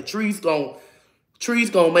raggedy. Treese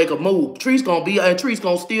gonna make a move. Treese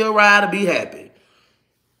gonna still ride and be happy.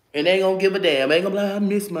 And they ain't gonna give a damn. They ain't gonna be like, I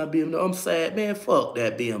miss my BMW. I'm sad. Man, fuck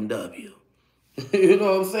that BMW. You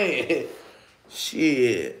know what I'm saying?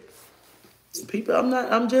 Shit. People,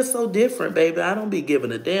 I'm just so different, baby. I don't be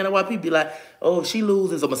giving a damn. That's why people be like, oh, if she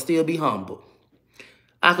loses, I'ma still be humble.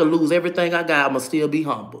 I could lose everything I got, I'ma still be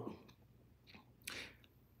humble.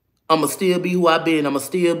 I'ma still be who I've been. I'ma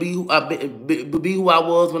still be who be who I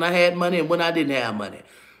was when I had money and when I didn't have money.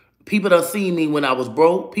 People done seen me when I was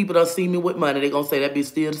broke. People done seen me with money. They gonna say that bitch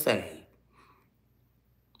still the same.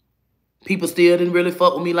 People still didn't really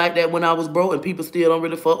fuck with me like that when I was broke, and people still don't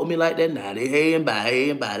really fuck with me like that now. They hey and bye, hey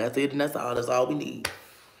and bye. That's it, and that's all. That's all we need.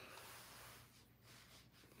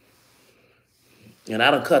 And I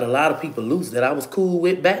done cut a lot of people loose that I was cool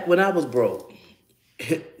with back when I was broke.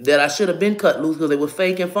 That I should have been cut loose because they were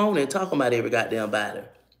fake and phony and talking about every goddamn body.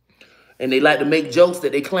 And they like to make jokes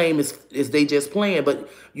that they claim is they just playing. But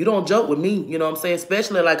you don't joke with me, you know what I'm saying?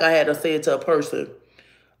 Especially like I had to say it to a person.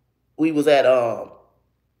 We was at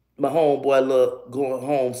my homeboy little going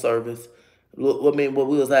home service. We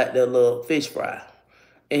was at the little fish fry.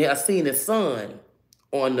 And I seen his son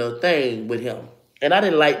on the thing with him. And I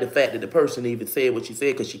didn't like the fact that the person even said what she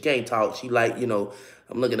said because she can't talk. She like, you know,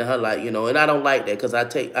 I'm looking at her like, you know, and I don't like that because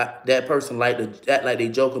that person like to act like they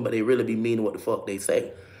joking, but they really be meaning what the fuck they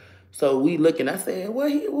say. So we looking, I said, who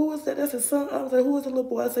was that? That's his son. I was like, who was the little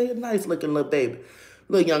boy? I said, he's a nice looking little baby.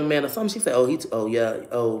 Little young man or something. She said,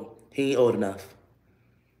 he ain't old enough.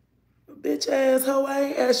 Bitch ass hoe, I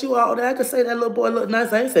ain't asked you all that. I could say that little boy look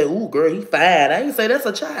nice. I ain't say, ooh, girl, he fine. I ain't say that's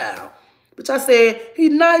a child. Bitch, I said, he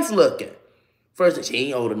nice looking. First, she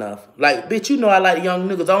ain't old enough. Like, bitch, you know I like young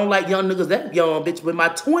niggas. I don't like young niggas that young, bitch. With my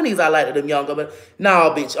 20s, I liked them younger. But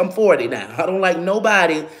nah, bitch, I'm 40 now. I don't like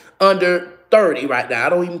nobody under 30 right now. I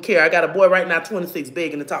don't even care. I got a boy right now, 26,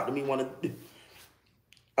 begging to talk to me.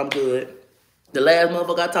 I'm good. The last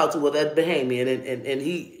motherfucker I talked to was that Bahamian, and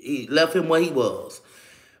he left him where he was.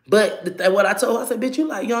 But what I told her, I said, bitch, you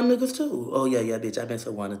like young niggas too. Oh, yeah, bitch, I've been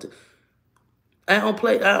so wanted to. Don't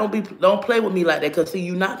play with me like that, because, see,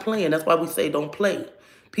 you not playing. That's why we say don't play.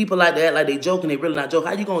 People like that, like they joking, they really not joking.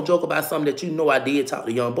 How you going to joke about something that you know I did talk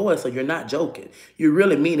to young boys, so you're not joking? You're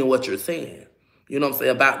really meaning what you're saying. You know what I'm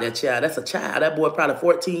saying, about that child. That's a child. That boy probably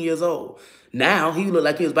 14 years old. Now, he looked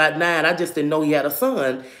like he was about 9. I just didn't know he had a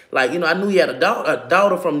son. Like, you know, I knew he had a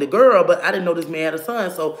daughter from the girl, but I didn't know this man had a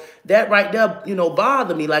son. So that right there, you know,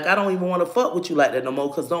 bothered me. Like, I don't even want to fuck with you like that no more,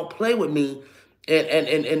 because don't play with me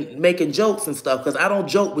and making jokes and stuff, because I don't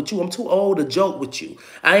joke with you. I'm too old to joke with you.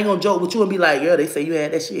 I ain't going to joke with you and be like, yeah, they say you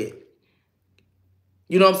had that shit.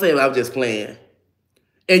 You know what I'm saying? I'm just playing.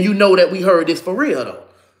 And you know that we heard this for real, though.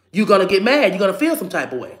 You're going to get mad. You're going to feel some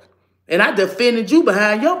type of way. And I defended you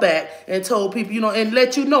behind your back and told people, you know, and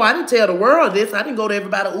let you know. I didn't tell the world this. I didn't go to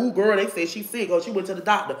everybody, ooh, girl, they said she's sick or she went to the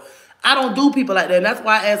doctor. I don't do people like that. And that's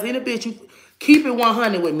why I ask any bitch, you keep it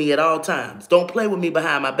 100 with me at all times. Don't play with me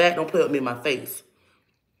behind my back. Don't play with me in my face.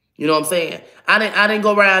 You know what I'm saying? I didn't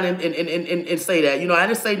go around and say that. You know, I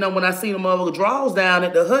didn't say nothing when I seen them motherfucker drawers down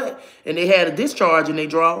at the hut and they had a discharge in their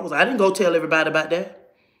drawers. I didn't go tell everybody about that.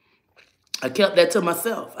 I kept that to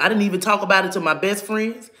myself. I didn't even talk about it to my best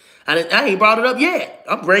friends. I ain't brought it up yet.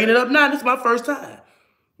 I'm bringing it up now. This is my first time.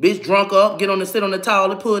 Bitch drunk up, sit on the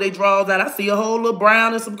toilet, pull their drawers out. I see a whole little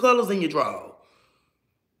brown and some colors in your drawers.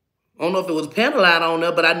 I don't know if it was Pentaline on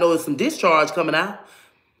there, but I know it's some discharge coming out.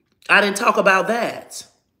 I didn't talk about that.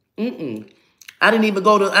 I didn't even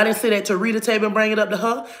I didn't sit at Tarita table and bring it up to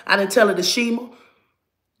her. I didn't tell it to Shima.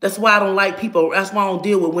 That's why I don't like people. That's why I don't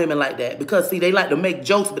deal with women like that. Because, see, they like to make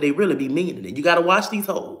jokes, but they really be meaning it. You got to watch these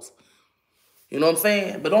hoes. You know what I'm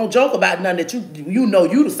saying? But don't joke about nothing that you know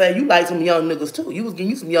you to say. You like some young niggas, too. You was getting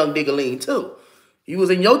you some young diggaline, too. You was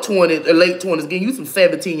in your 20s or late 20s getting you some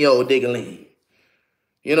 17-year-old diggaline.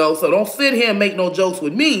 You know, so don't sit here and make no jokes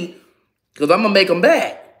with me, because I'm going to make them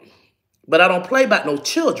back. But I don't play about no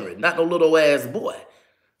children, not no little ass boy.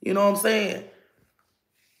 You know what I'm saying?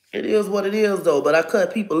 It is what it is, though. But I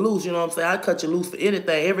cut people loose, you know what I'm saying? I cut you loose for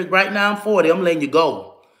anything. Right now, I'm 40. I'm letting you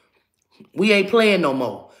go. We ain't playing no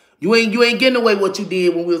more. You ain't getting away what you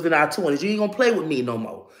did when we was in our 20s. You ain't going to play with me no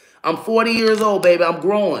more. I'm 40 years old, baby. I'm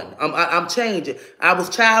growing. I'm changing. I was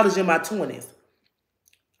childish in my 20s.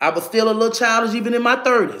 I was still a little childish even in my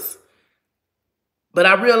 30s. But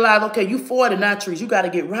I realized, okay, you 40 now, Trees. You got to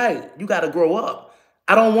get right. You got to grow up.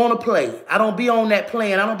 I don't want to play. I don't be on that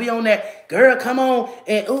playing. I don't be on that, girl, come on,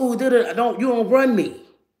 and ooh, you don't run me.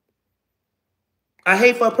 I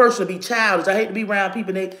hate for a person to be childish. I hate to be around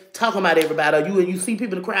people and they talking about everybody. Or you see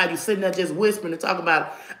people in the crowd, you sitting there just whispering and talking about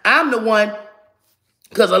it. I'm the one,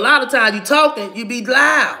 because a lot of times you talking, you be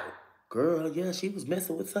loud. Girl, yeah, she was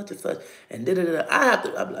messing with such and such. And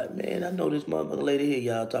I'm like, man, I know this motherfucker lady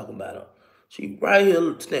here y'all talking about her. She right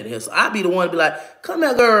here standing here. So I be the one to be like, come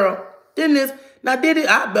here, girl. Didn't this? Now, did it?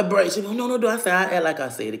 I vibrate. She go, no. I said, I act like I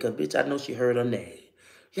said it, because, bitch, I know she heard her name.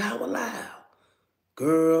 Y'all were loud.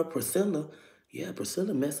 Girl, Priscilla, Yeah,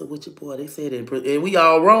 Priscilla messing with your boy. They said it, and we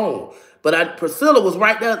all wrong. But Priscilla was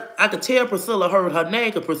right there. I could tell Priscilla heard her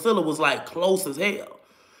name because Priscilla was like close as hell.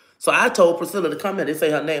 So I told Priscilla to come here. They say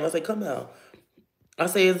her name. I said, come out. I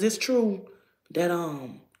say, is this true that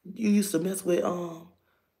you used to mess with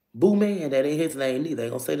Boo Man? That ain't his name neither.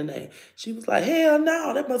 Ain't gonna say the name. She was like, hell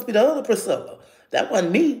no, that must be the other Priscilla. That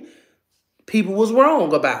wasn't me. People was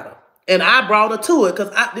wrong about her. And I brought her to it because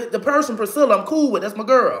the person Priscilla I'm cool with, that's my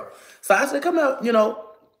girl. So I said, come out,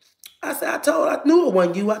 I said, I knew it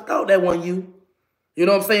wasn't you. I thought that wasn't you. You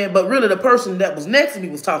know what I'm saying? But really the person that was next to me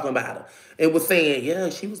was talking about her. And was saying, yeah,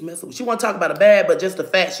 she was messing with. She wasn't talking about her bad, but just the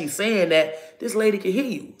fact she's saying that this lady can hear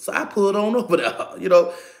you. So I pulled on over there,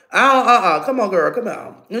 come on, girl, come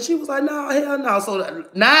on. And she was like, no, hell no. So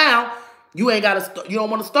now you ain't got to, you don't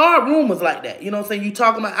want to start rumors like that. You know what I'm saying? You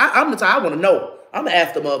talking about, I'm the type, I want to know. I'm going to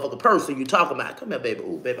ask the motherfucker person you talking about. Come here, baby.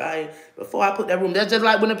 Ooh, baby, before I put that rumor. That's just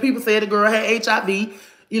like when the people said the girl had HIV,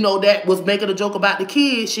 that was making a joke about the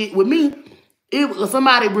kid shit with me. It was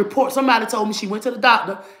somebody told me she went to the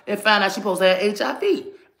doctor and found out she supposed to have HIV.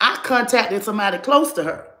 I contacted somebody close to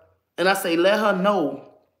her. And I say, let her know.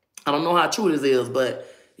 I don't know how true this is, but,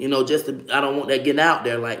 I don't want that getting out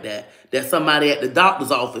there like that. That somebody at the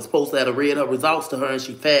doctor's office supposed to have read her results to her and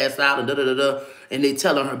she passed out and da-da-da-da, and they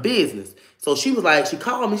telling her business. So she was like, she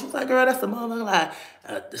called me. She was like, girl, that's the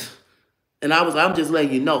motherfucker. And I'm just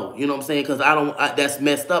letting you know what I'm saying? Because that's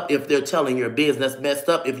messed up if they're telling your business. That's messed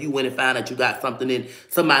up if you went and found that you got something in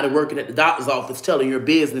somebody working at the doctor's office telling your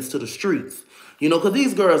business to the streets. Because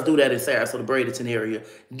these girls do that in Sarasota, Bradenton area.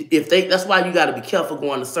 That's why you got to be careful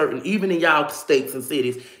going to certain, even in y'all states and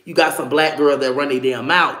cities, you got some black girls that run their damn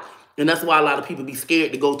mouth. And that's why a lot of people be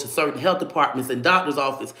scared to go to certain health departments and doctor's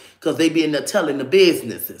office because they be in there telling the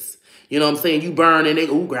businesses. You know what I'm saying? You burn and they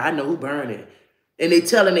go, ooh, girl, I know who burning. And they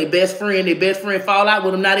telling their best friend fall out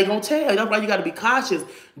with them, now they gonna tell. That's why you gotta be cautious.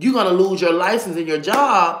 You're gonna lose your license and your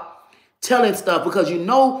job telling stuff because you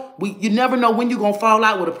never know when you're gonna fall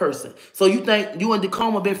out with a person. So you think you and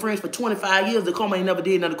Tacoma been friends for 25 years, Tacoma ain't never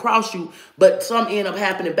did nothing to cross you, but something end up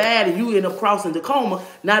happening bad and you end up crossing Tacoma.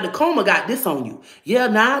 Now Tacoma got this on you. Yeah,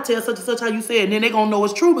 now I tell such and such how you said, and then they gonna know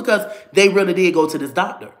it's true because they really did go to this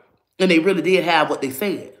doctor. And they really did have what they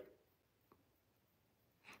said.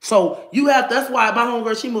 So that's why my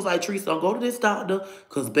homegirl, she was like, Teresa, don't go to this doctor,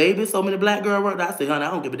 because baby, so many black girls work there. I said, honey, I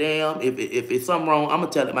don't give a damn. If it's something wrong, I'm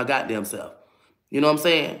going to tell it my goddamn self. You know what I'm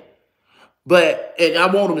saying? And I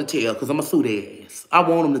want them to tell, because I'm going to sue their ass. I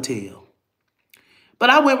want them to tell. But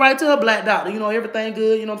I went right to a black doctor, everything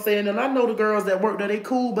good, you know what I'm saying? And I know the girls that work there, they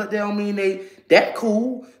cool, but they don't mean they that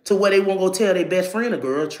cool to where they won't go tell their best friend, a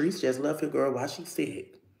girl, Teresa just left her girl while she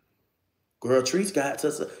sick. Girl, Teresa got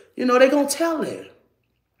to, they going to tell her.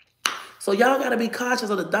 So y'all got to be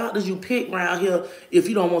cautious of the doctors you pick around here if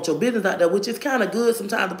you don't want your business out there, which is kind of good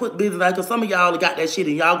sometimes to put business out because some of y'all got that shit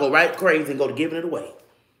and y'all go right crazy and go to giving it away.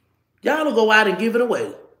 Y'all will go out and give it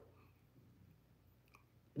away.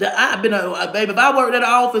 Baby, if I worked at the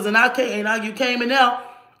office and you came in there,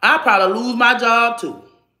 I'd probably lose my job too.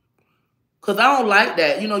 Because I don't like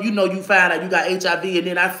that. You find out you got HIV and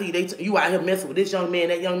then I see you out here messing with this young man,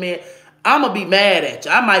 that young man. I'm going to be mad at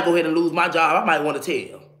you. I might go ahead and lose my job. I might want to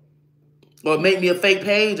tell. Or make me a fake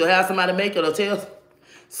page or have somebody make it or tell.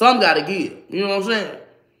 Some got to give. You know what I'm saying?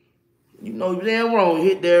 You damn wrong.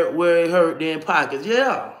 Hit there where it hurt, then pockets.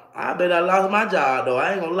 Yeah. I bet I lost my job, though.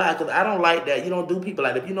 I ain't going to lie, because I don't like that. You don't do people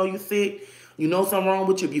like that. If you know you're sick, you know something wrong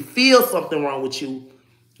with you. If you feel something wrong with you,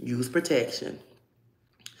 use protection.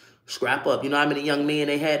 Scrap up. You know how many young men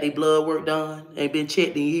they had their blood work done? Ain't been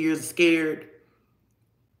checked in years, scared.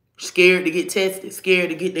 Scared to get tested. Scared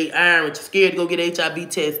to get their iron. Scared to go get HIV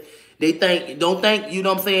test. Don't think, you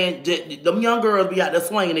know what I'm saying? Them young girls be out there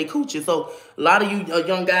swinging their coochie. So a lot of you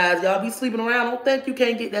young guys, y'all be sleeping around. Don't think you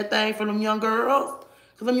can't get that thing from them young girls.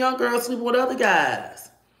 Because them young girls sleeping with other guys.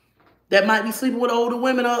 That might be sleeping with older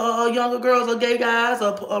women or younger girls or gay guys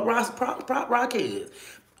or rockheads.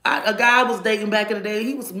 A guy I was dating back in the day,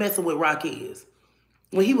 he was messing with rockheads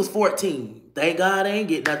when he was 14. Thank God I ain't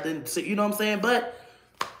get nothing, you know what I'm saying? But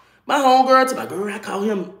my homegirl to my girl, I call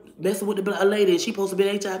him messing with the lady and she supposed to be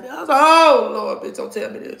HIV. I was like, oh, Lord, bitch, don't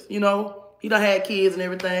tell me this. He done had kids and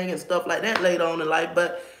everything and stuff like that later on in life.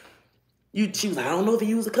 But she was like, I don't know if he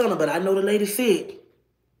used a condom, but I know the lady sick.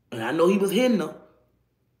 And I know he was hitting her.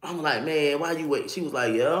 I'm like, man, why you wait? She was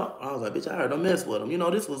like, yeah. I was like, bitch, I heard him mess with him.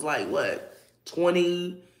 This was like, what,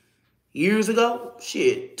 20 years ago?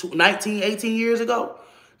 Shit, 19, 18 years ago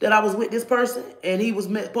that I was with this person and he was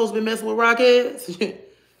supposed to be messing with rockheads.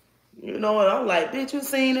 And I'm like, bitch, you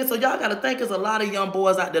seen it? So y'all got to think there's a lot of young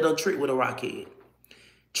boys out there that trick with a rockhead.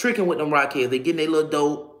 Tricking with them rockheads. They getting their little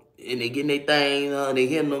dope, and they getting their thing, they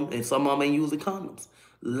hitting them, and some of them ain't using condoms.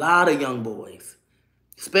 A lot of young boys,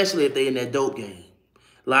 especially if they in that dope game.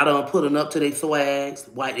 A lot of them putting up to their swags.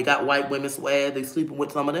 They got white women swag. They sleeping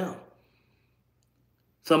with some of them.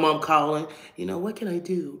 Some of them calling, what can I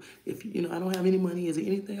do? If, I don't have any money, is there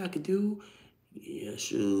anything I could do? Yeah,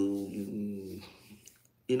 sure. And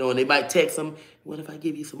they might text them, what if I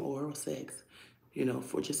give you some oral sex?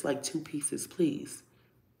 For just like 2 pieces, please.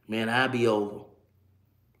 Man, I'll be over.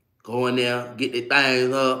 Go in there, get the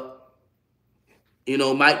things up.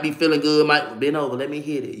 Might be feeling good, might been over. Let me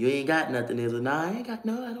hit it. You ain't got nothing. Is it? Nah, I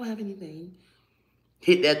don't have anything.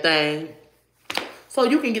 Hit that thing. So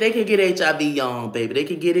they can get HIV young, baby. They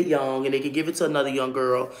can get it young, and they can give it to another young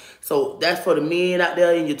girl. So that's for the men out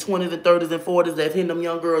there in your 20s and 30s and 40s that's hitting them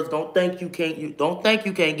young girls. Don't think you can't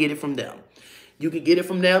get it from them. You can get it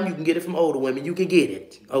from them. You can get it from older women. You can get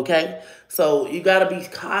it, okay? So you got to be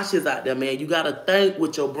cautious out there, man. You got to think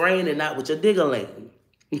with your brain and not with your digger-ling.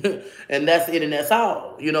 And that's it, and that's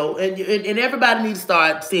all, And everybody needs to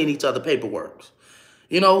start seeing each other paperwork.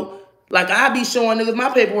 Like, I be showing niggas my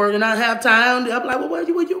paperwork and I have time. I'm like, well, what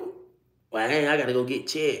you? Well, I got to go get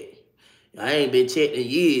checked. I ain't been checked in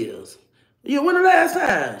years. When the last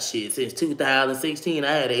time? Shit, since 2016,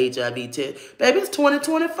 I had an HIV test. Baby, it's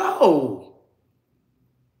 2024.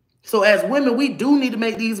 So as women, we do need to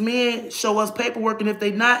make these men show us paperwork. And if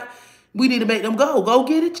they not, we need to make them go. Go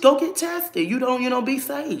get it. Go get tested. Be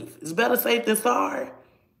safe. It's better safe than sorry.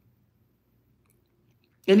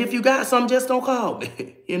 And if you got something, just don't call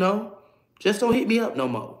me, Just don't hit me up no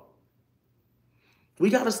more. We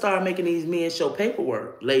got to start making these men show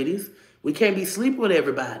paperwork, ladies. We can't be sleeping with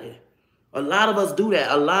everybody. A lot of us do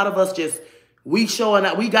that. A lot of us we showing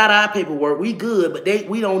out. We got our paperwork. We good, but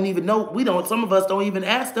we don't even know. Some of us don't even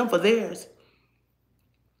ask them for theirs.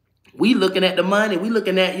 We looking at the money. We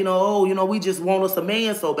looking at, we just want us a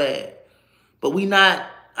man so bad. But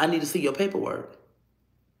I need to see your paperwork.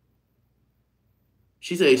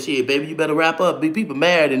 She said, shit, baby, you better wrap up. People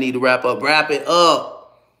married and need to wrap up. Wrap it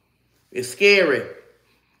up. It's scary.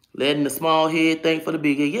 Letting the small head think for the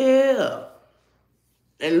big head. Yeah.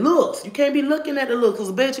 And looks. You can't be looking at the looks. Because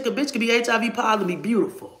a bitch could be HIV positive and be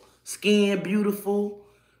beautiful. Skin beautiful.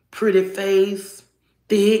 Pretty face.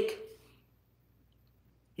 Thick.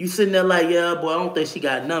 You sitting there like, yeah, boy, I don't think she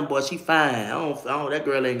got nothing. Boy, she fine. That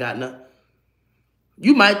girl ain't got nothing.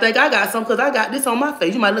 You might think I got something because I got this on my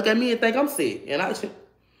face. You might look at me and think I'm sick.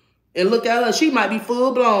 And look at her. She might be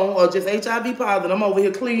full blown or just HIV positive. I'm over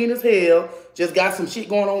here clean as hell. Just got some shit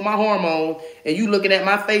going on with my hormone. And you looking at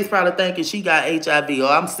my face probably thinking she got HIV or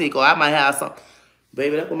I'm sick or I might have something.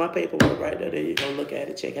 Baby, that's with my paperwork right there. There you go. Look at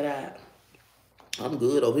it. Check it out. I'm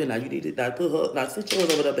good over here. Now you need to sit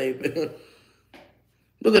yours over there, baby.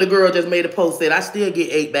 Look at the girl just made a post said, I still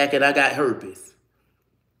get 8 back and I got herpes.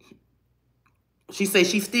 She said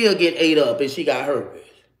she still get 8 up and she got herpes.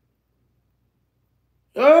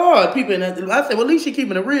 Oh, people in that. I said, well, at least she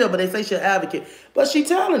keeping it real, but they say she's an advocate. But she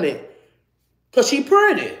telling it. Because she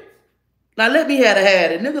pretty. Now, let me have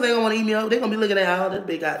it. Niggas ain't going to want to email. They're going to be looking at how this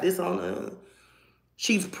bitch got this on her.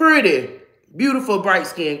 She's pretty. Beautiful,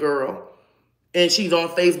 bright-skinned girl. And she's on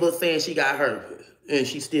Facebook saying she got herpes. And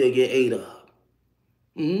she still get 8 up.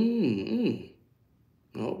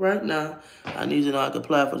 All right, now. I need to know I can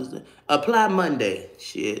apply for this. Apply Monday.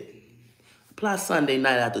 Shit. Apply Sunday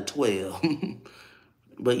night after 12.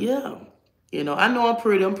 But yeah, I know I'm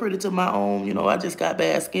pretty. I'm pretty to my own. I just got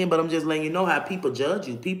bad skin, but I'm just letting you know how people judge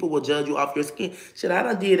you. People will judge you off your skin. Shit, I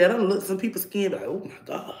done did that. I done looked at some people's skin like, oh my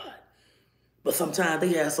God. But sometimes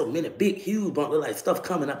they have so many big, huge bumps, like stuff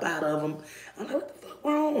coming up out of them. I'm like, what the fuck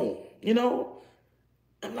wrong? And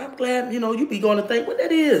I'm glad, you be going to think what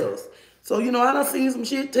that is. So, I done seen some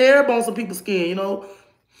shit terrible on some people's skin,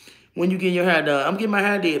 when you get your hair done. I'm getting my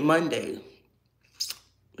hair did Monday.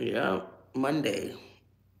 Yeah, Monday.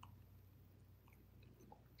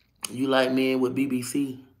 You like men with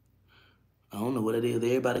BBC? I don't know what it is.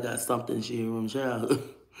 Everybody got something shit from child.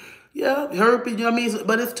 Yeah, herpes,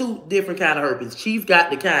 but it's 2 different kind of herpes. She's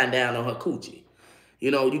got the kind down on her coochie.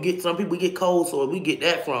 You get some people get cold sore. We get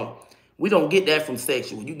that from, we don't get that from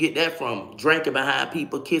sexual. You get that from drinking behind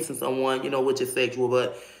people, kissing someone, which is sexual,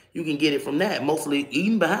 but you can get it from that. Mostly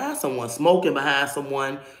eating behind someone, smoking behind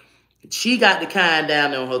someone. She got the kind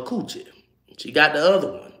down on her coochie. She got the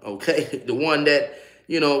other one, okay? The one that,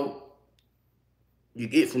 you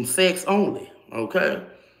get from sex only, okay?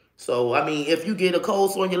 So, if you get a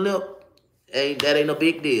cold sore on your lip, that ain't a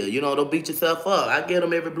big deal. Don't beat yourself up. I get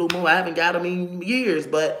them every blue moon. I haven't got them in years,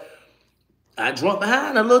 but I drunk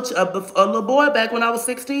behind a little boy back when I was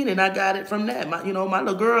 16, and I got it from that. My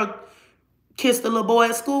little girl kissed the little boy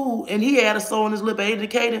at school, and he had a sore on his lip. Aiden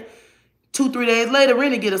Decatur. 2-3 days later,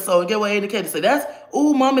 Rennie get a sore. And get what Aiden Decatur said?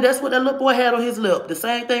 Ooh, mommy, that's what that little boy had on his lip. The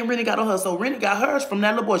same thing Rennie got on her. So Rennie got hers from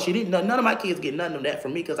that little boy. She didn't. None of my kids get none of that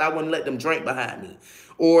from me because I wouldn't let them drink behind me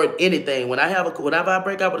or anything. Whenever I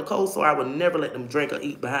break out with a cold sore, I would never let them drink or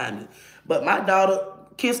eat behind me. But my daughter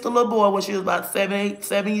kissed a little boy when she was about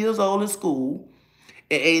 7 years old in school.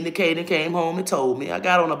 And Aiden Decatur came home and told me. I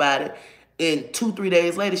got on about it. And 2-3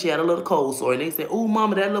 days later, she had a little cold sore. And they said, ooh,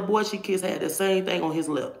 mama, that little boy she kissed had the same thing on his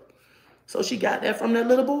lip. So she got that from that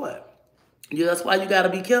little boy. Yeah, that's why you got to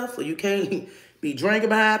be careful. You can't be drinking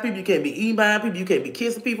behind people. You can't be eating behind people. You can't be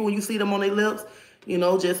kissing people when you see them on their lips. You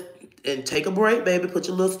know, and take a break, baby. Put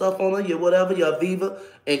your little stuff on your whatever, your Aviva,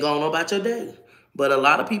 and go on about your day. But a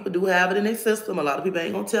lot of people do have it in their system. A lot of people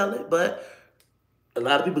ain't going to tell it. But a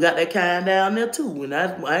lot of people got that kind down there, too. And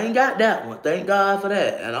I ain't got that one. Thank God for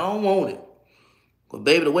that. And I don't want it. But,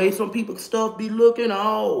 baby, the way some people's stuff be looking,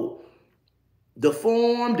 all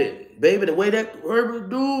deformed, and baby, the way that Herbert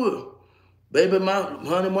do it. Baby, one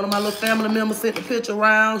of my little family members sent the picture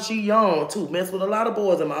around. She young, too. Messed with a lot of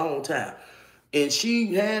boys in my hometown. And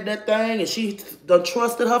she had that thing, and she done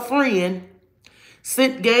trusted her friend.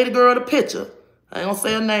 Gave the girl the picture. I ain't gonna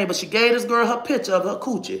say her name, but she gave this girl her picture of her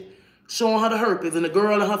coochie, showing her the herpes, and the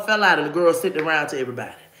girl and her fell out, and the girl sent it around to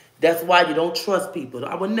everybody. That's why you don't trust people.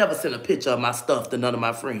 I would never send a picture of my stuff to none of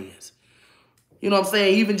my friends. You know what I'm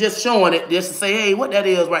saying? Even just showing it, just to say, hey, what that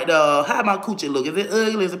is right there. How my coochie look? Is it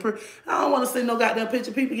ugly? Is it pretty? I don't want to send no goddamn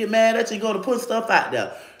picture. People get mad at you and go to put stuff out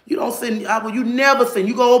there. You don't send, you never send.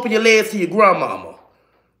 You go open your legs to your grandmama.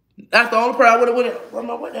 That's the only prayer I would have went,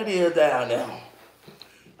 grandma, what that is down there?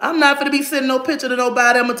 I'm not going to be sending no picture to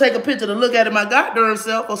nobody. I'm going to take a picture to look at it my goddamn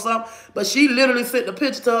self or something. But she literally sent the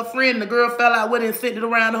picture to her friend, and the girl fell out with it and sent it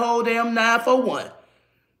around the whole damn 941.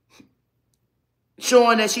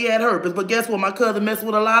 Showing that she had herpes. But guess what? My cousin messed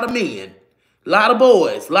with a lot of men. A lot of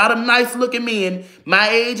boys. A lot of nice-looking men my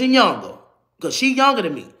age and younger. Because she younger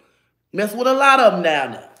than me. Messed with a lot of them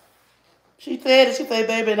down there. She said it. She said,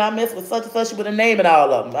 baby, and I messed with such and such with a name and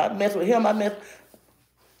all of them. I messed with him. I messed...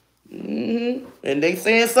 And they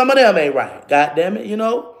saying some of them ain't right. God damn it, you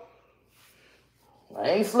know.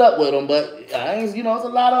 I ain't slept with them, but I ain't, you know, it's a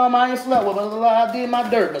lot of them I ain't slept with. But there's a lot I did my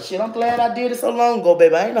dirt. But shit, I'm glad I did it so long ago,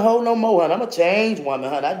 baby. I ain't a hoe no more, honey. I'm a changed woman,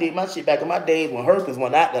 honey. I did my shit back in my days when herpes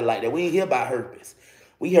went out there like that. We ain't hear about herpes.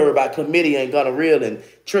 We heard about chlamydia and gonorrhea and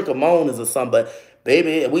trichomonas or something. But,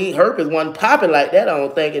 baby, herpes wasn't popping like that, I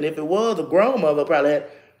don't think. And if it was, a grown mother probably had.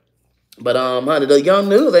 But, honey, the young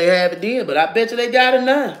news, they have it then. But I bet you they got it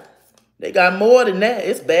now. They got more than that.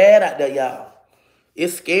 It's bad out there, y'all.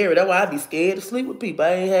 It's scary. That's why I be scared to sleep with people. I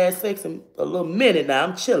ain't had sex in a little minute now.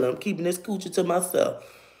 I'm chilling. I'm keeping this coochie to myself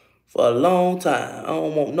for a long time. I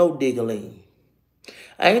don't want no diggling.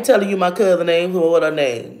 I ain't telling you my cousin name or what her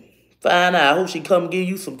name. Find out. I hope she come give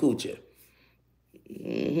you some coochie.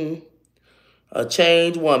 A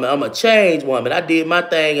changed woman. I'm a changed woman. I did my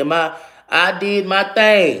thing and I did my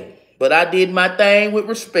thing. But I did my thing with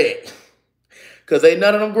respect. Because ain't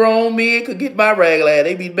none of them grown men could get my regular ass.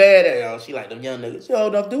 They be bad at y'all. She like them young niggas. Yo,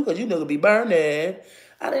 don't do because you niggas be burning.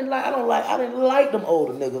 I didn't like them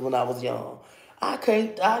older niggas when I was young. I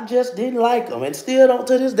just didn't like them. And still don't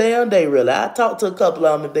to this damn day, really. I talked to a couple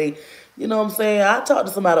of them if they, you know what I'm saying? I talked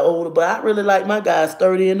to somebody older, but I really like my guys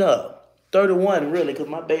 30 and up. 31, really, because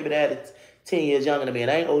my baby dad is 10 years younger than me,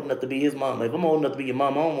 and I ain't old enough to be his mama. If I'm old enough to be your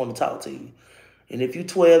mama, I don't want to talk to you. And if you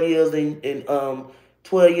 12 years and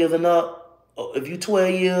 12 years and up, if you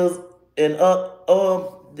 12 years and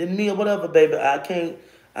up than me or whatever, baby,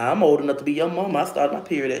 I'm old enough to be your mama. I started my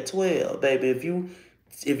period at 12, baby. If you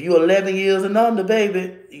 11 years and under,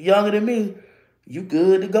 baby, younger than me, you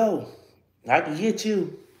good to go. I can get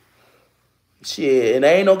you. Shit, and I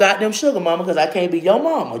ain't no goddamn sugar mama because I can't be your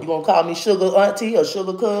mama. You gonna call me sugar auntie or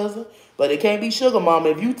sugar cousin, but it can't be sugar mama.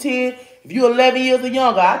 If you 11 years or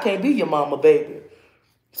younger, I can't be your mama, baby.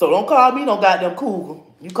 So don't call me no goddamn cougar.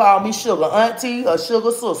 You call me sugar auntie or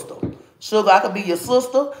sugar sister. Sugar, I could be your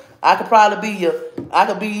sister. I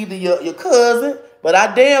could be either your cousin, but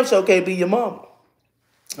I damn sure can't be your mama.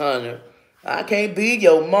 Honey, I can't be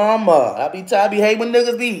your mama. I be hate when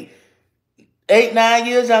niggas be 8, 9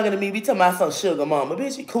 years younger than me. Be talking about some sugar mama.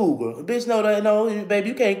 Bitch, you cougar. Bitch, no, baby,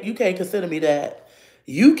 you can't consider me that.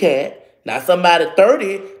 You can't. Now somebody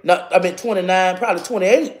 30, 29, probably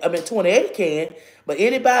 28. 28 can. But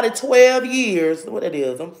anybody 12 years, what it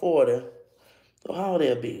is, I'm 40. So how would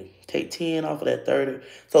that be? Take 10 off of that 30.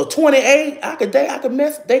 So 28, I could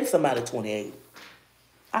date somebody 28.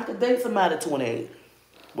 I could date somebody 28.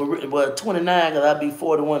 Well, 29, because I'll be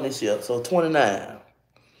 41 this year. So 29.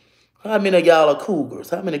 How many of y'all are cougars?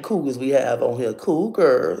 How many cougars we have on here?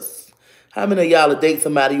 Cougars. How many of y'all are date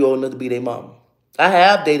somebody who old enough to be their mama? I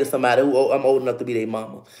have dated somebody who I'm old enough to be their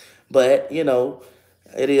mama. But, you know,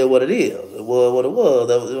 it is what it is. It was what it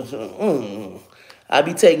was. I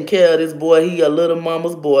be taking care of this boy. He a little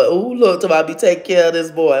mama's boy. Ooh, look, till I be taking care of this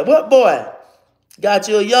boy. What boy? Got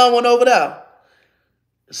you a young one over there.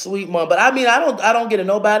 Sweet mom. But I mean, I don't get in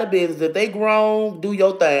nobody business. If they grown, do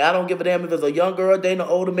your thing. I don't give a damn if it's a young girl dating an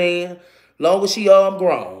older man. Long as she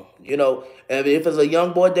grown. You know. And if it's a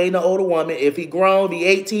young boy dating an older woman, if he grown, he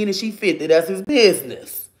 18 and she 50, that's his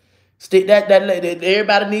business. Stick that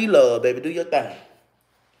everybody need love, baby. Do your thing.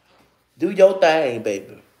 Do your thing,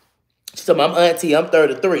 baby. So I'm auntie, I'm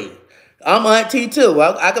 33. I'm auntie too.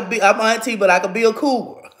 I'm auntie, but I could be a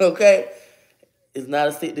cougar. Okay? It's not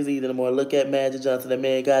a sick disease anymore. Look at Magic Johnson. That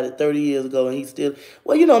man got it 30 years ago and he still...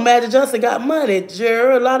 Well, you know, Magic Johnson got money,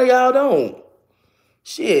 Jared. A lot of y'all don't.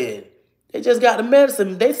 Shit. They just got the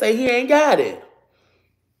medicine. They say he ain't got it.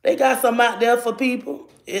 They got something out there for people.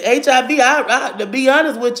 HIV, to be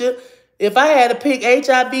honest with you, if I had to pick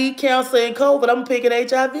HIV, cancer, and COVID, I'm picking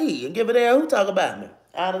HIV. And give a damn who talk about me.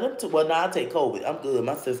 Out of them two, well, no, I'll take COVID. I'm good.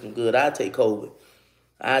 My system good. I'll take COVID.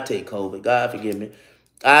 I'll take COVID. God forgive me.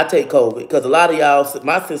 I take COVID because a lot of y'all,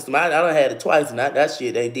 my system, I done had it twice and that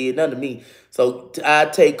shit ain't did nothing to me. So I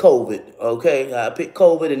take COVID, okay? I pick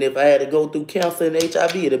COVID, and if I had to go through cancer and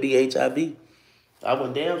HIV, it'll be HIV. I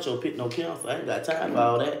wouldn't damn sure pick no cancer. I ain't got time for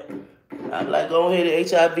all that. I'm like, go ahead and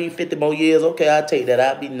HIV 50 more years. Okay, I'll take that.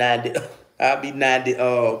 I'll be 90. I'll be 90.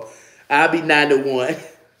 I'll be 91.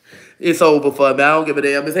 It's over for me. I don't give a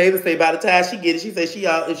damn. Miss Haven say by the time she get it, she say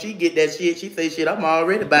if she get that shit, she say shit, I'm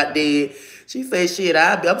already about dead. She say shit,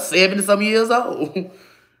 I'm 70 some years old.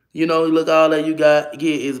 You know, look, all that you get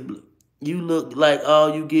is, you look like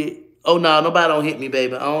all you get. Oh, no, nobody don't hit me,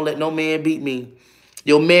 baby. I don't let no man beat me.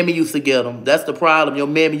 Your mammy used to get them. That's the problem. Your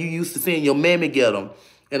mammy, you used to seeing your mammy get them.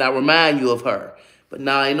 And I remind you of her. But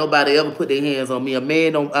now ain't nobody ever put their hands on me. A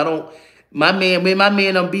man don't, I don't, my man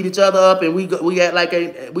done beat each other up and we act like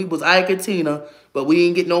we was Ike and Tina, but we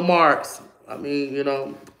ain't get no marks. I mean, you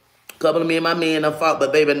know, a couple of me and my man done fought,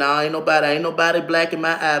 but baby, now ain't nobody black in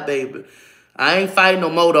my eye, baby. I ain't fighting no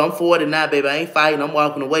more though. I'm 40 now, baby. I ain't fighting. I'm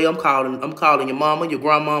walking away. I'm calling your mama, your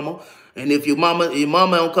grandmama. And if your mama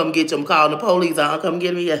don't come get you, I'm calling the police. I don't come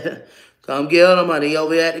get me. Come get them, honey.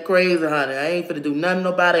 Over here acting crazy, honey. I ain't finna do nothing.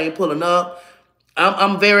 Nobody ain't pulling up.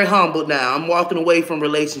 I'm very humble now. I'm walking away from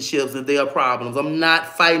relationships if there are problems. I'm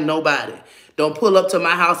not fighting nobody. Don't pull up to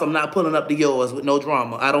my house. I'm not pulling up to yours with no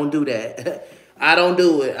drama. I don't do that. I don't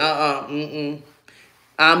do it.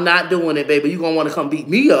 I'm not doing it, baby. You gonna want to come beat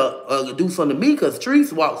me up or do something to me because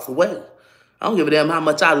Treese walks away. I don't give a damn how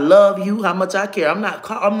much I love you, how much I care. I'm not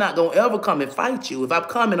gonna ever come and fight you. If I'm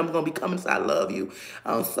coming, I'm gonna be coming to say I love you.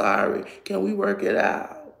 I'm sorry. Can we work it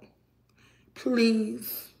out?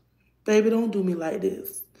 Please. Baby, don't do me like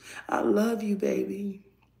this. I love you, baby.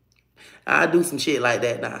 I do some shit like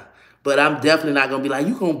that now. But I'm definitely not gonna be like,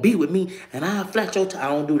 you gonna be with me and I'll flat your I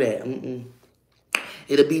don't do that.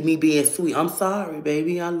 It'll be me being sweet. I'm sorry,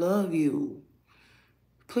 baby. I love you.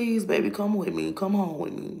 Please, baby, come with me. Come home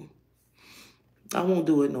with me. I won't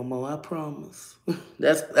do it no more. I promise.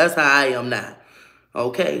 That's how I am now.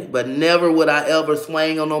 Okay? But never would I ever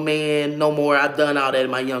swing on no man no more. I've done all that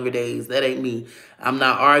in my younger days. That ain't me. I'm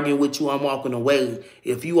not arguing with you. I'm walking away.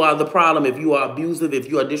 If you are the problem, if you are abusive, if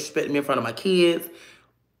you are disrespecting me in front of my kids,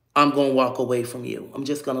 I'm going to walk away from you. I'm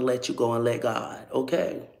just going to let you go and let God.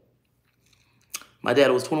 Okay? My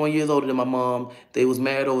dad was 21 years older than my mom. They was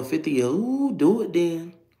married over 50 years. Ooh, do it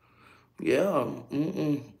then. Yeah.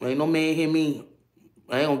 Ain't no man hear me.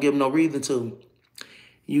 I ain't gonna give him no reason to.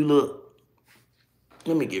 You look,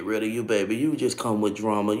 let me get rid of you, baby. You just come with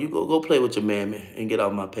drama. You go play with your mammy and get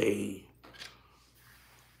off my page.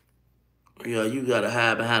 Yeah, you gotta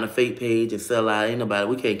hide behind a fake page and sell out. Ain't nobody,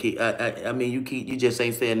 we can't keep, I mean, you just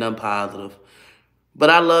ain't saying nothing positive. But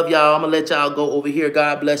I love y'all. I'm gonna let y'all go over here.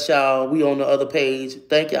 God bless y'all. We on the other page.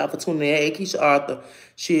 Thank y'all for tuning in. Hey, Keisha Arthur.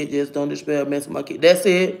 Shit, just don't disrespect, mess with my kid. That's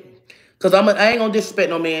it. Cause I ain't gonna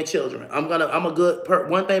disrespect no man children. I'm a good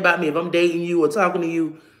one thing about me, if I'm dating you or talking to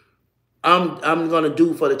you, I'm gonna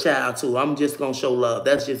do for the child too. I'm just gonna show love.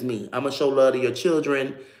 That's just me. I'm gonna show love to your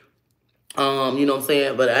children. You know what I'm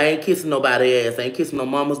saying? But I ain't kissing nobody's ass. I ain't kissing no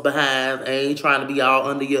mama's behind. I ain't trying to be all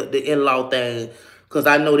under the in-law thing. Cause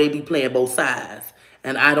I know they be playing both sides.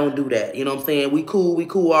 And I don't do that. You know what I'm saying? We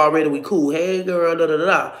cool already. We cool. Hey girl, da da da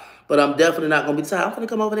da. But I'm definitely not gonna be tired. I'm gonna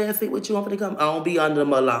come over there and sit with you. I'm gonna come. I don't be under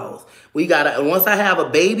my laws. We gotta. And once I have a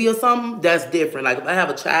baby or something, that's different. Like if I have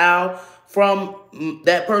a child from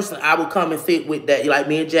that person, I will come and sit with that. Like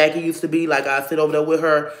me and Jackie used to be. Like I sit over there with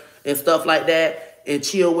her and stuff like that and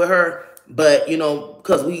chill with her. But you know,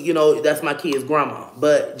 cause we, you know, that's my kid's grandma.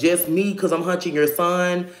 But just me, cause I'm hunching your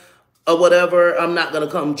son or whatever, I'm not gonna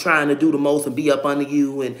come trying to do the most and be up under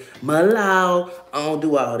you and Malau. I don't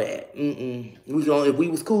do all that. We gonna, if we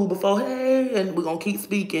was cool before, hey, and we're gonna keep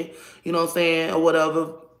speaking, you know what I'm saying, or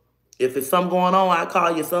whatever. If it's something going on, I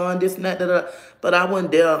call your son, this and that, da, da. But I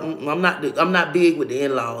wouldn't dare. I'm not big with the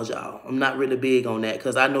in-laws, y'all. I'm not really big on that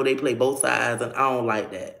because I know they play both sides, and I don't like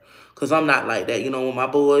that. Because I'm not like that. You know, with my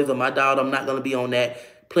boys or my daughter, I'm not gonna be on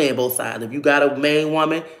that playing both sides. If you got a main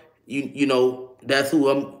woman, you know that's who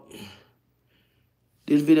I'm.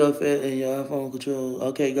 This video fed in your iPhone control.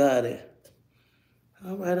 Okay, got it.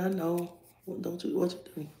 All right, I know. What you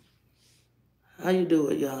do? How you do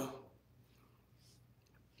it, y'all?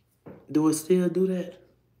 Do it still do that?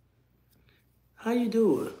 How you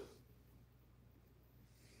do it?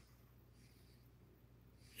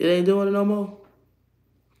 It ain't doing it no more?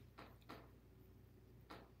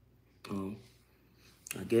 Oh,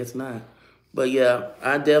 I guess not. But yeah,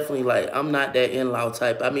 I definitely I'm not that in-law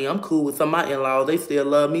type. I mean, I'm cool with some of my in-laws. They still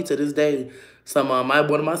love me to this day. Some of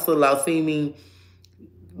one of my sister-in-laws seen me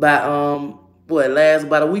by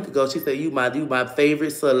about a week ago. She said, you my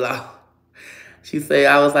favorite sister-in-law. She said,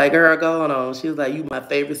 I was like, girl, going on. She was like, you my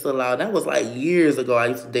favorite sister-in-law. That was like years ago. I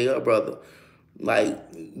used to date her brother. Like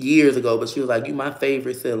years ago. But she was like, you my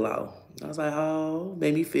favorite sister-in-law. I was like, oh,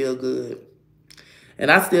 made me feel good. And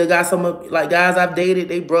I still got some of, like, guys I've dated,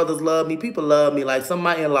 they brothers love me. People love me. Like, some of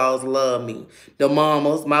my in-laws love me. The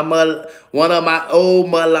mamas, my mother, one of my old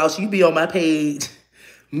mother-in-laws, she be on my page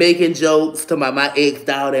making jokes to my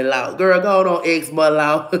ex-daughter-in-law. Girl, go on,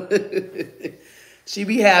 ex-mother-in-law. She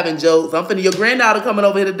be having jokes. Your granddaughter coming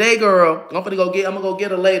over here today, girl. I'm gonna go get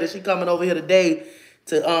her later. She coming over here today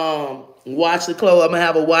to wash the clothes. I'm gonna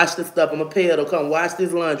have her wash the stuff. I'm gonna pay her to come wash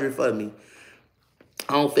this laundry for me.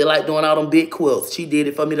 I don't feel like doing all them big quilts. She did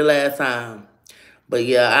it for me the last time. But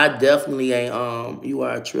yeah, I definitely ain't, you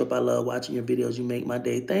are a trip. I love watching your videos. You make my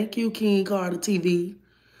day. Thank you, King Carter TV.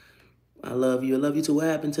 I love you. I love you too. What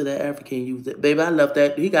happened to that African youth? Baby, I love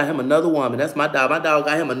that. He got him another woman. That's my dog. My dog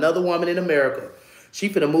got him another woman in America. She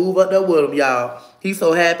finna move up there with him, y'all. He's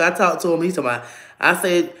so happy. I talked to him. He's talking about,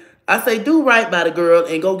 I say, do right by the girl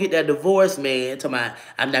and go get that divorce, man. To my,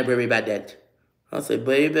 I'm not worried about that. I said,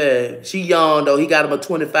 baby, she young, though. He got him a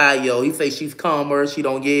 25-year-old. He say she's calmer. She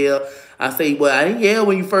don't yell. I say, well, I didn't yell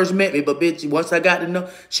when you first met me, but, bitch, once I got to know.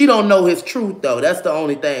 She don't know his truth, though. That's the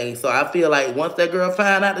only thing. So I feel like once that girl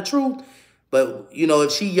find out the truth, but, you know,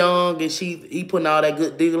 if she young and he putting all that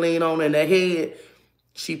good diggling on in that head,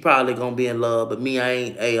 she probably going to be in love. But me, I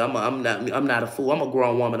ain't. Hey, I'm not a fool. I'm a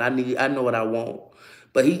grown woman. I know what I want.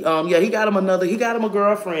 But he got him a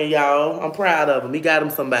girlfriend, y'all. I'm proud of him. He got him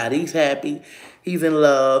somebody. He's happy. He's in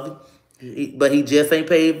love. But he just ain't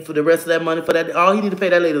paid for the rest of that money for that. All he need to pay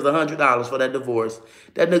that lady is $100 for that divorce.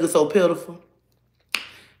 That nigga so pitiful.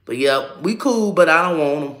 But yeah, we cool, but I don't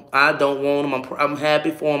want him. I don't want him. I'm happy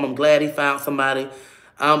for him. I'm glad he found somebody.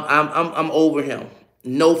 I'm over him.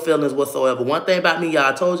 No feelings whatsoever. One thing about me,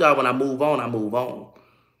 y'all, I told y'all when I move on, I move on.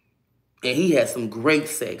 And he had some great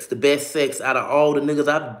sex. The best sex out of all the niggas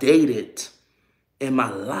I've dated in my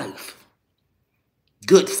life.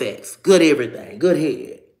 Good sex. Good everything. Good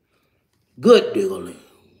head. Good diggling.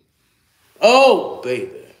 Oh,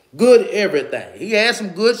 baby. Good everything. He had some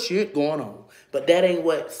good shit going on. But that ain't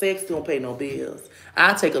what sex don't pay no bills.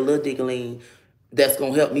 I take a little diggling that's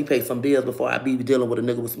going to help me pay some bills before I be dealing with a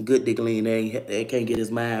nigga with some good diggling that can't get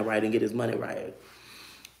his mind right and get his money right.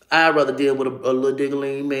 I'd rather deal with a little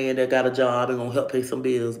diggling man that got a job and gonna help pay some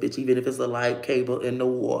bills, bitch, even if it's a light cable and no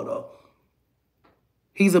water.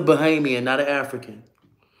 He's a Bahamian, not an African.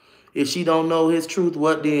 If she don't know his truth,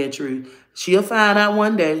 what then truth? She'll find out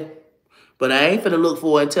one day. But I ain't finna look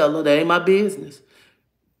for her and tell her that ain't my business.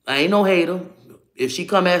 I ain't no hater. If she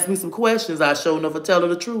come ask me some questions, I sure enough will tell her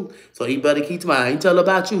the truth. So he better keep to mind. I ain't tell her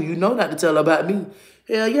about you. You know not to tell her about me.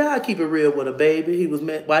 Hell yeah, I keep it real with her, baby. He was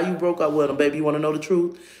mad. Why you broke up with him, baby? You want to know the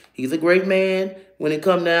truth? He's a great man when it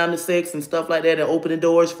come down to sex and stuff like that and opening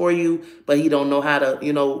doors for you, but he don't know how to,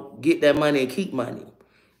 you know, get that money and keep money.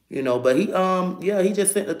 You know, but he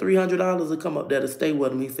just sent the $300 to come up there to stay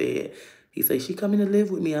with him. He said, she coming to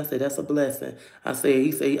live with me. I said, that's a blessing. I said,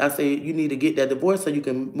 you need to get that divorce so you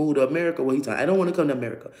can move to America. Well, he said, I don't want to come to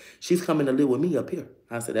America. She's coming to live with me up here.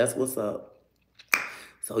 I said, that's what's up.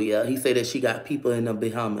 So yeah, he said that she got people in the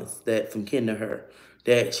Bahamas that from kin to her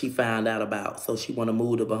that she found out about. So she want to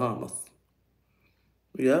move to Bahamas.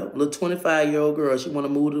 Yep, little 25-year-old girl. She want to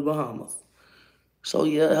move to the Bahamas. So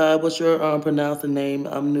yeah, hi, what's your pronouncing name?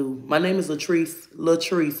 I'm new. My name is Latrice.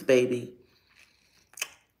 Latrice, baby.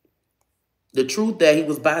 The truth that he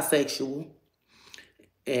was bisexual.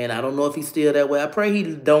 And I don't know if he's still that way. I pray he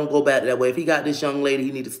don't go back that way. If he got this young lady,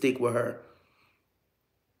 he need to stick with her.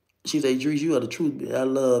 She said, Drees, you are the truth. I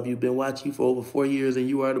love you. Been watching you for over 4 years and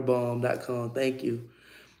you are the bomb.com. Thank you.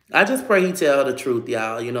 I just pray he tell her the truth,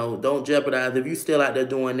 y'all. You know, don't jeopardize. If you still out there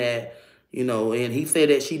doing that, you know, and he said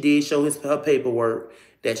that she did show her paperwork,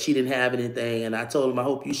 that she didn't have anything. And I told him, I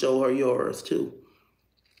hope you show her yours too.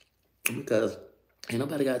 Because ain't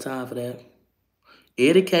nobody got time for that.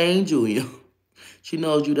 Eddie Kane Jr. She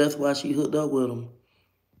knows you. That's why she hooked up with him.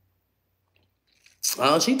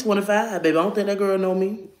 She 25, baby. I don't think that girl know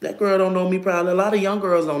me. That girl don't know me probably. A lot of young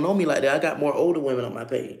girls don't know me like that. I got more older women on my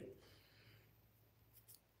page.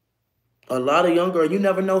 A lot of young girls, you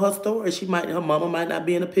never know her story. Her mama might not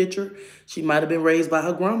be in the picture. She might have been raised by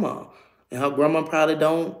her grandma. And her grandma probably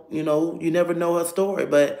don't, you know, you never know her story.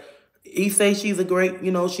 But he say she's a great,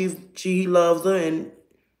 you know, he loves her. And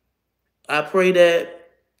I pray that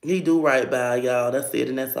he do right by y'all. That's it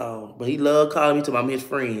and that's all. But he loved calling me to I'm his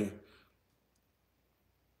friend.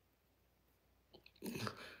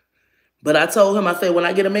 But I told him, I said, when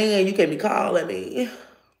I get a man, you can't be calling me.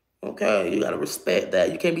 Okay, you got to respect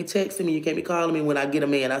that. You can't be texting me. You can't be calling me when I get a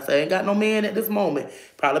man. I say, I ain't got no man at this moment.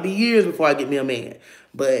 Probably be years before I get me a man.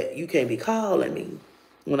 But you can't be calling me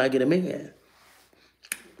when I get a man.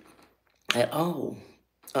 At all.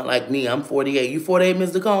 Unlike me, I'm 48. You 48,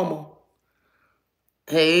 Mr. Como?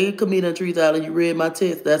 Hey, Comedian Trees Island, you read my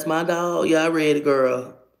text. That's my dog. Yeah, I read it,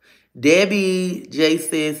 girl. Debbie J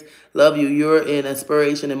says, love you. You're an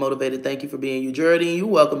inspiration and motivated. Thank you for being you, Jordy. You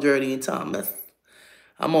welcome, Jordy and Thomas.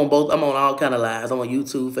 I'm on both. I'm on all kind of lives. I'm on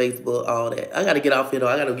YouTube, Facebook, all that. I got to get off here, though.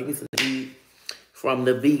 I got to get me some eat from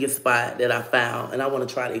the vegan spot that I found. And I want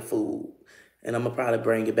to try their food. And I'm going to probably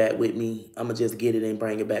bring it back with me. I'm going to just get it and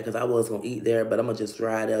bring it back because I was going to eat there. But I'm going to just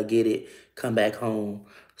drive there, get it, come back home.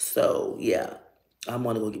 So, yeah. I'm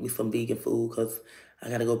going to go get me some vegan food because I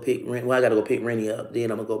got to go pick Rennie. Well, I got to go pick Rennie up.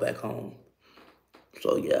 Then I'm going to go back home.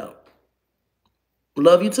 So, yeah.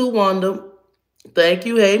 Love you too, Wanda. Thank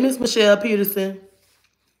you. Hey, Miss Michelle Peterson.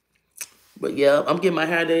 But yeah, I'm getting my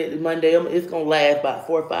hair done Monday. It's going to last about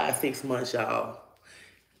 4, 5, 6 months, y'all.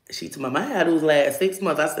 She told me my hairdos last 6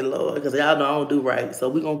 months. I said, Lord, because y'all know I don't do right. So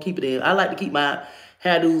we're going to keep it in. I like to keep my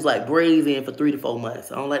hairdos like braids in for 3 to 4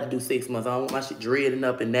 months. I don't like to do 6 months. I don't want my shit dreading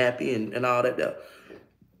up and nappy and all that stuff.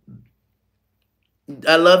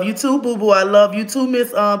 I love you too, boo-boo. I love you too,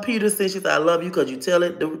 Miss Peterson. She said, I love you because you tell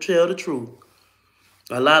the truth.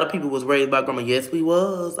 A lot of people was raised by grandma. Yes, we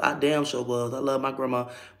was. I damn sure was. I love my grandma,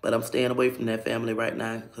 but I'm staying away from that family right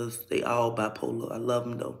now because they all bipolar. I love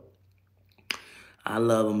them, though. I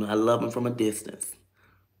love them. I love them from a distance.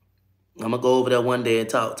 I'm going to go over there one day and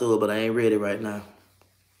talk to her, but I ain't ready right now.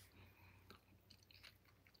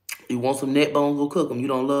 You want some neck bones, go cook them. You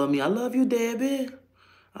don't love me. I love you, Debbie.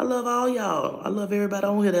 I love all y'all. I love everybody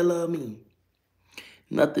on here that love me.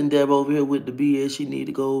 Nothing Deb over here with the BS. She need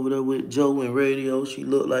to go over there with Joe and Radio. She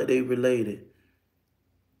look like they related.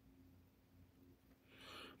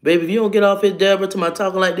 Baby, if you don't get off here, Deborah, to my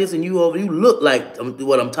talking like this and you look like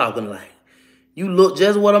what I'm talking like. You look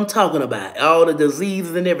just what I'm talking about. All the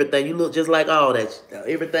diseases and everything. You look just like all that.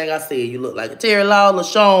 Everything I said, you look like. Terry Law,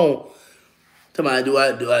 LaShawn. Come on, do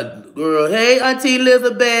I, girl. Hey, Auntie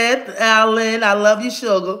Elizabeth, Allen, I love you,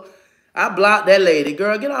 sugar. I blocked that lady.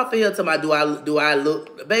 Girl, get off of here to my, do I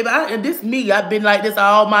look, baby, and this me. I've been like this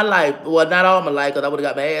all my life. Well, not all my life, because I would have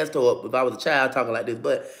got my ass tore up if I was a child talking like this.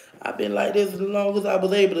 But I've been like this as long as I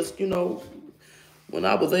was able to, you know, when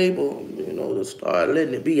I was able, you know, to start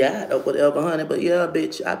letting it be out or whatever, honey. But yeah,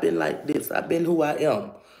 bitch, I've been like this. I've been who I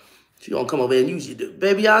am. She gonna come over here and use you.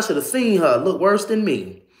 Baby, y'all should have seen her look worse than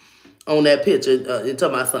me on that picture and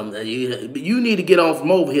talking about something. You need to get on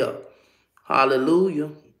from over here. Hallelujah.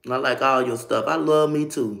 I like all your stuff. I love me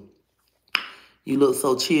too. You look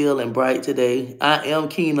so chill and bright today. I am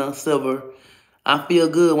Keena Silver. I feel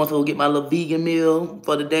good once I go get my little vegan meal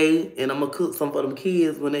for the day, and I'm going to cook some for them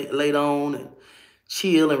kids when they later on and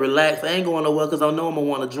chill and relax. I ain't going nowhere because I know I'm going to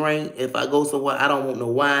want to drink. If I go somewhere, I don't want no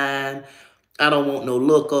wine. I don't want no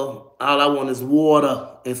liquor. All I want is water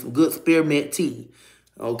and some good spearmint tea.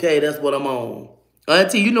 Okay, that's what I'm on.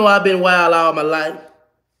 Auntie, you know I've been wild all my life.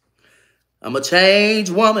 I'm a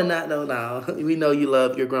changed woman. No. We know you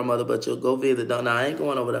love your grandmother, but you'll go visit. No, I ain't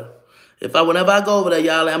going over there. Whenever I go over there,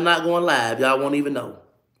 y'all, I'm not going live. Y'all won't even know.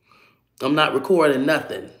 I'm not recording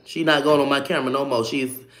nothing. She not going on my camera no more.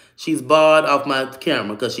 She She's barred off my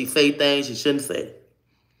camera because she say things she shouldn't say.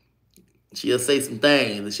 She'll say some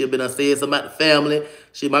things. She'll be done said something about the family.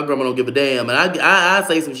 My grandma don't give a damn. And I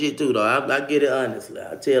say some shit too, though. I get it honestly.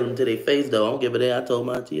 I tell them to their face, though. I don't give a damn. I told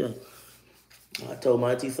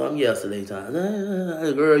my auntie something yesterday.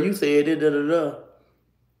 Girl, you said it, da-da-da.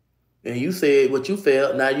 And you said what you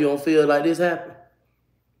felt. Now you don't feel like this happened.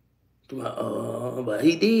 But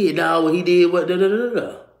he did. Now he did what,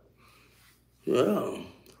 da-da-da-da. Yeah.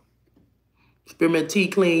 Spearmint tea,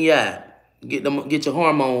 clean your eye. Get your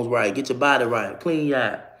hormones right. Get your body right. Clean your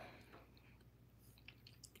eye.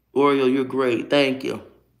 Oreo, you're great. Thank you.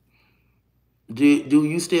 Do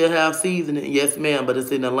you still have seasoning? Yes, ma'am, but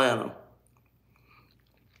it's in Atlanta.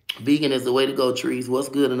 Vegan is the way to go, Trees. What's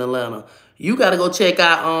good in Atlanta? You got to go check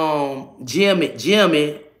out Jimmy,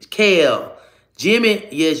 Kale. Jimmy,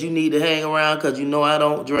 yes, you need to hang around because you know I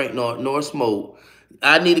don't drink nor smoke.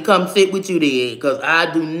 I need to come sit with you then because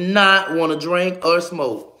I do not want to drink or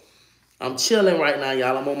smoke. I'm chilling right now,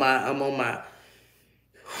 y'all. I'm on my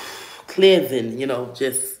cleansing,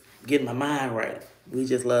 just getting my mind right. We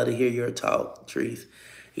just love to hear your talk, Trees.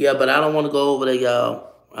 Yeah, but I don't want to go over there,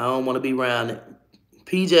 y'all. I don't want to be around it.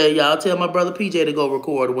 PJ, y'all tell my brother PJ to go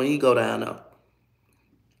record when he go down there.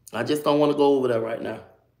 I just don't want to go over there right now.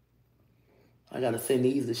 I got to send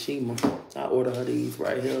these to Shima. I order her these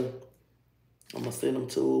right here. I'm going to send them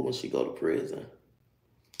to her when she go to prison.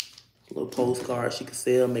 A little postcard she can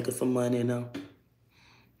sell, make her some money now.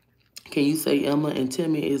 Can you say Emma and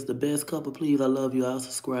Timmy is the best couple, please? I love you. I'll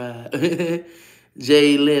subscribe.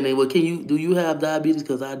 Jay Lennon, well, do you have diabetes?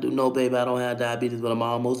 Because I do. No, baby, I don't have diabetes, but I'm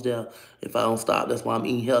almost there if I don't stop. That's why I'm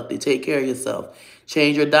eating healthy. Take care of yourself.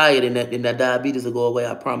 Change your diet and that diabetes will go away,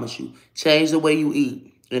 I promise you. Change the way you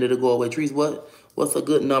eat and it'll go away. Trees, what's a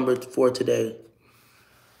good number for today?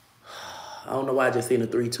 I don't know why I just seen a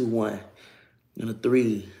 3, 2, 1 and a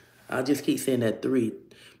 3. I just keep saying that 3.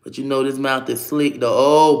 But you know this mouth is slick though.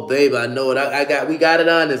 Oh, baby, I know it. We got it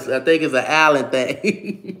honest. I think it's an Allen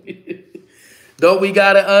thing. Don't we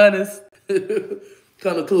got it honest?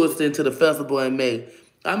 Come to Clewiston to the festival in May.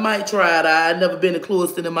 I might try it. I never been to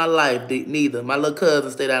Clewiston in my life, neither. My little cousin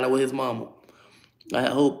stayed down there with his mama. I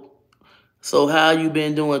hope. So how you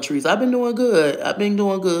been doing, Trees? I've been doing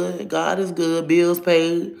good. God is good. Bills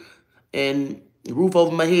paid and roof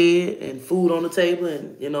over my head and food on the table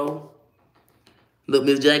and, Look,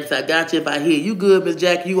 Miss Jackie, I got you if I hear you good, Miss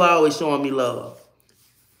Jackie. You always showing me love.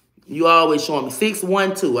 You always showing me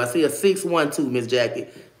 612. I see a 612, Miss Jackie.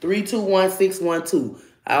 321 612.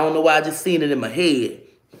 I don't know why I just seen it in my head.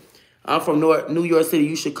 I'm from New York City.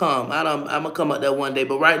 You should come. I'm gonna come up there one day.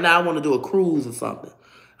 But right now I want to do a cruise or something.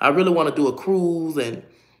 I really want to do a cruise, and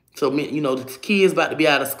so the kids about to be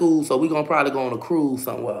out of school, so we're gonna probably go on a cruise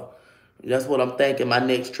somewhere. That's what I'm thinking. My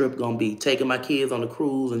next trip gonna be taking my kids on the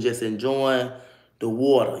cruise and just enjoying the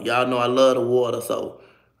water. Y'all know I love the water, so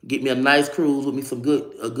get me a nice cruise with me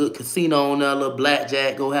a good casino on there, a little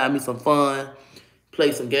blackjack, go have me some fun,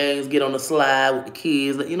 play some games, get on the slide with the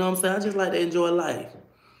kids. You know what I'm saying? I just like to enjoy life.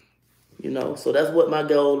 So that's what my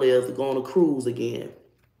goal is, to go on a cruise again.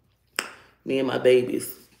 Me and my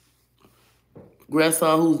babies.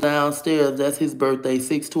 Grandson who's downstairs, that's his birthday,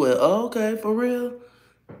 6/12. Oh, okay, for real?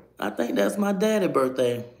 I think that's my daddy's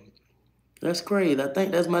birthday. That's crazy. I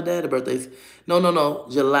think that's my daddy's birthday. No.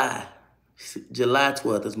 July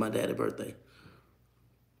 12th is my daddy's birthday.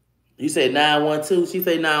 You said 912? She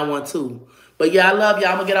said 912. But yeah, I love y'all.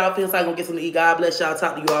 I'm going to get off here so I'm going to get something to eat. God bless y'all.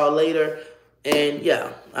 Talk to you all later. And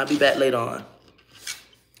yeah, I'll be back later on.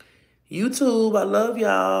 YouTube, I love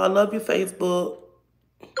y'all. I love you, Facebook.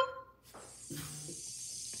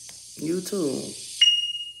 YouTube.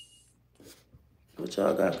 What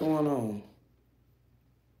y'all got going on?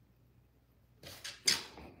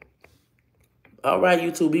 All right,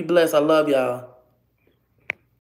 YouTube, be blessed. I love y'all.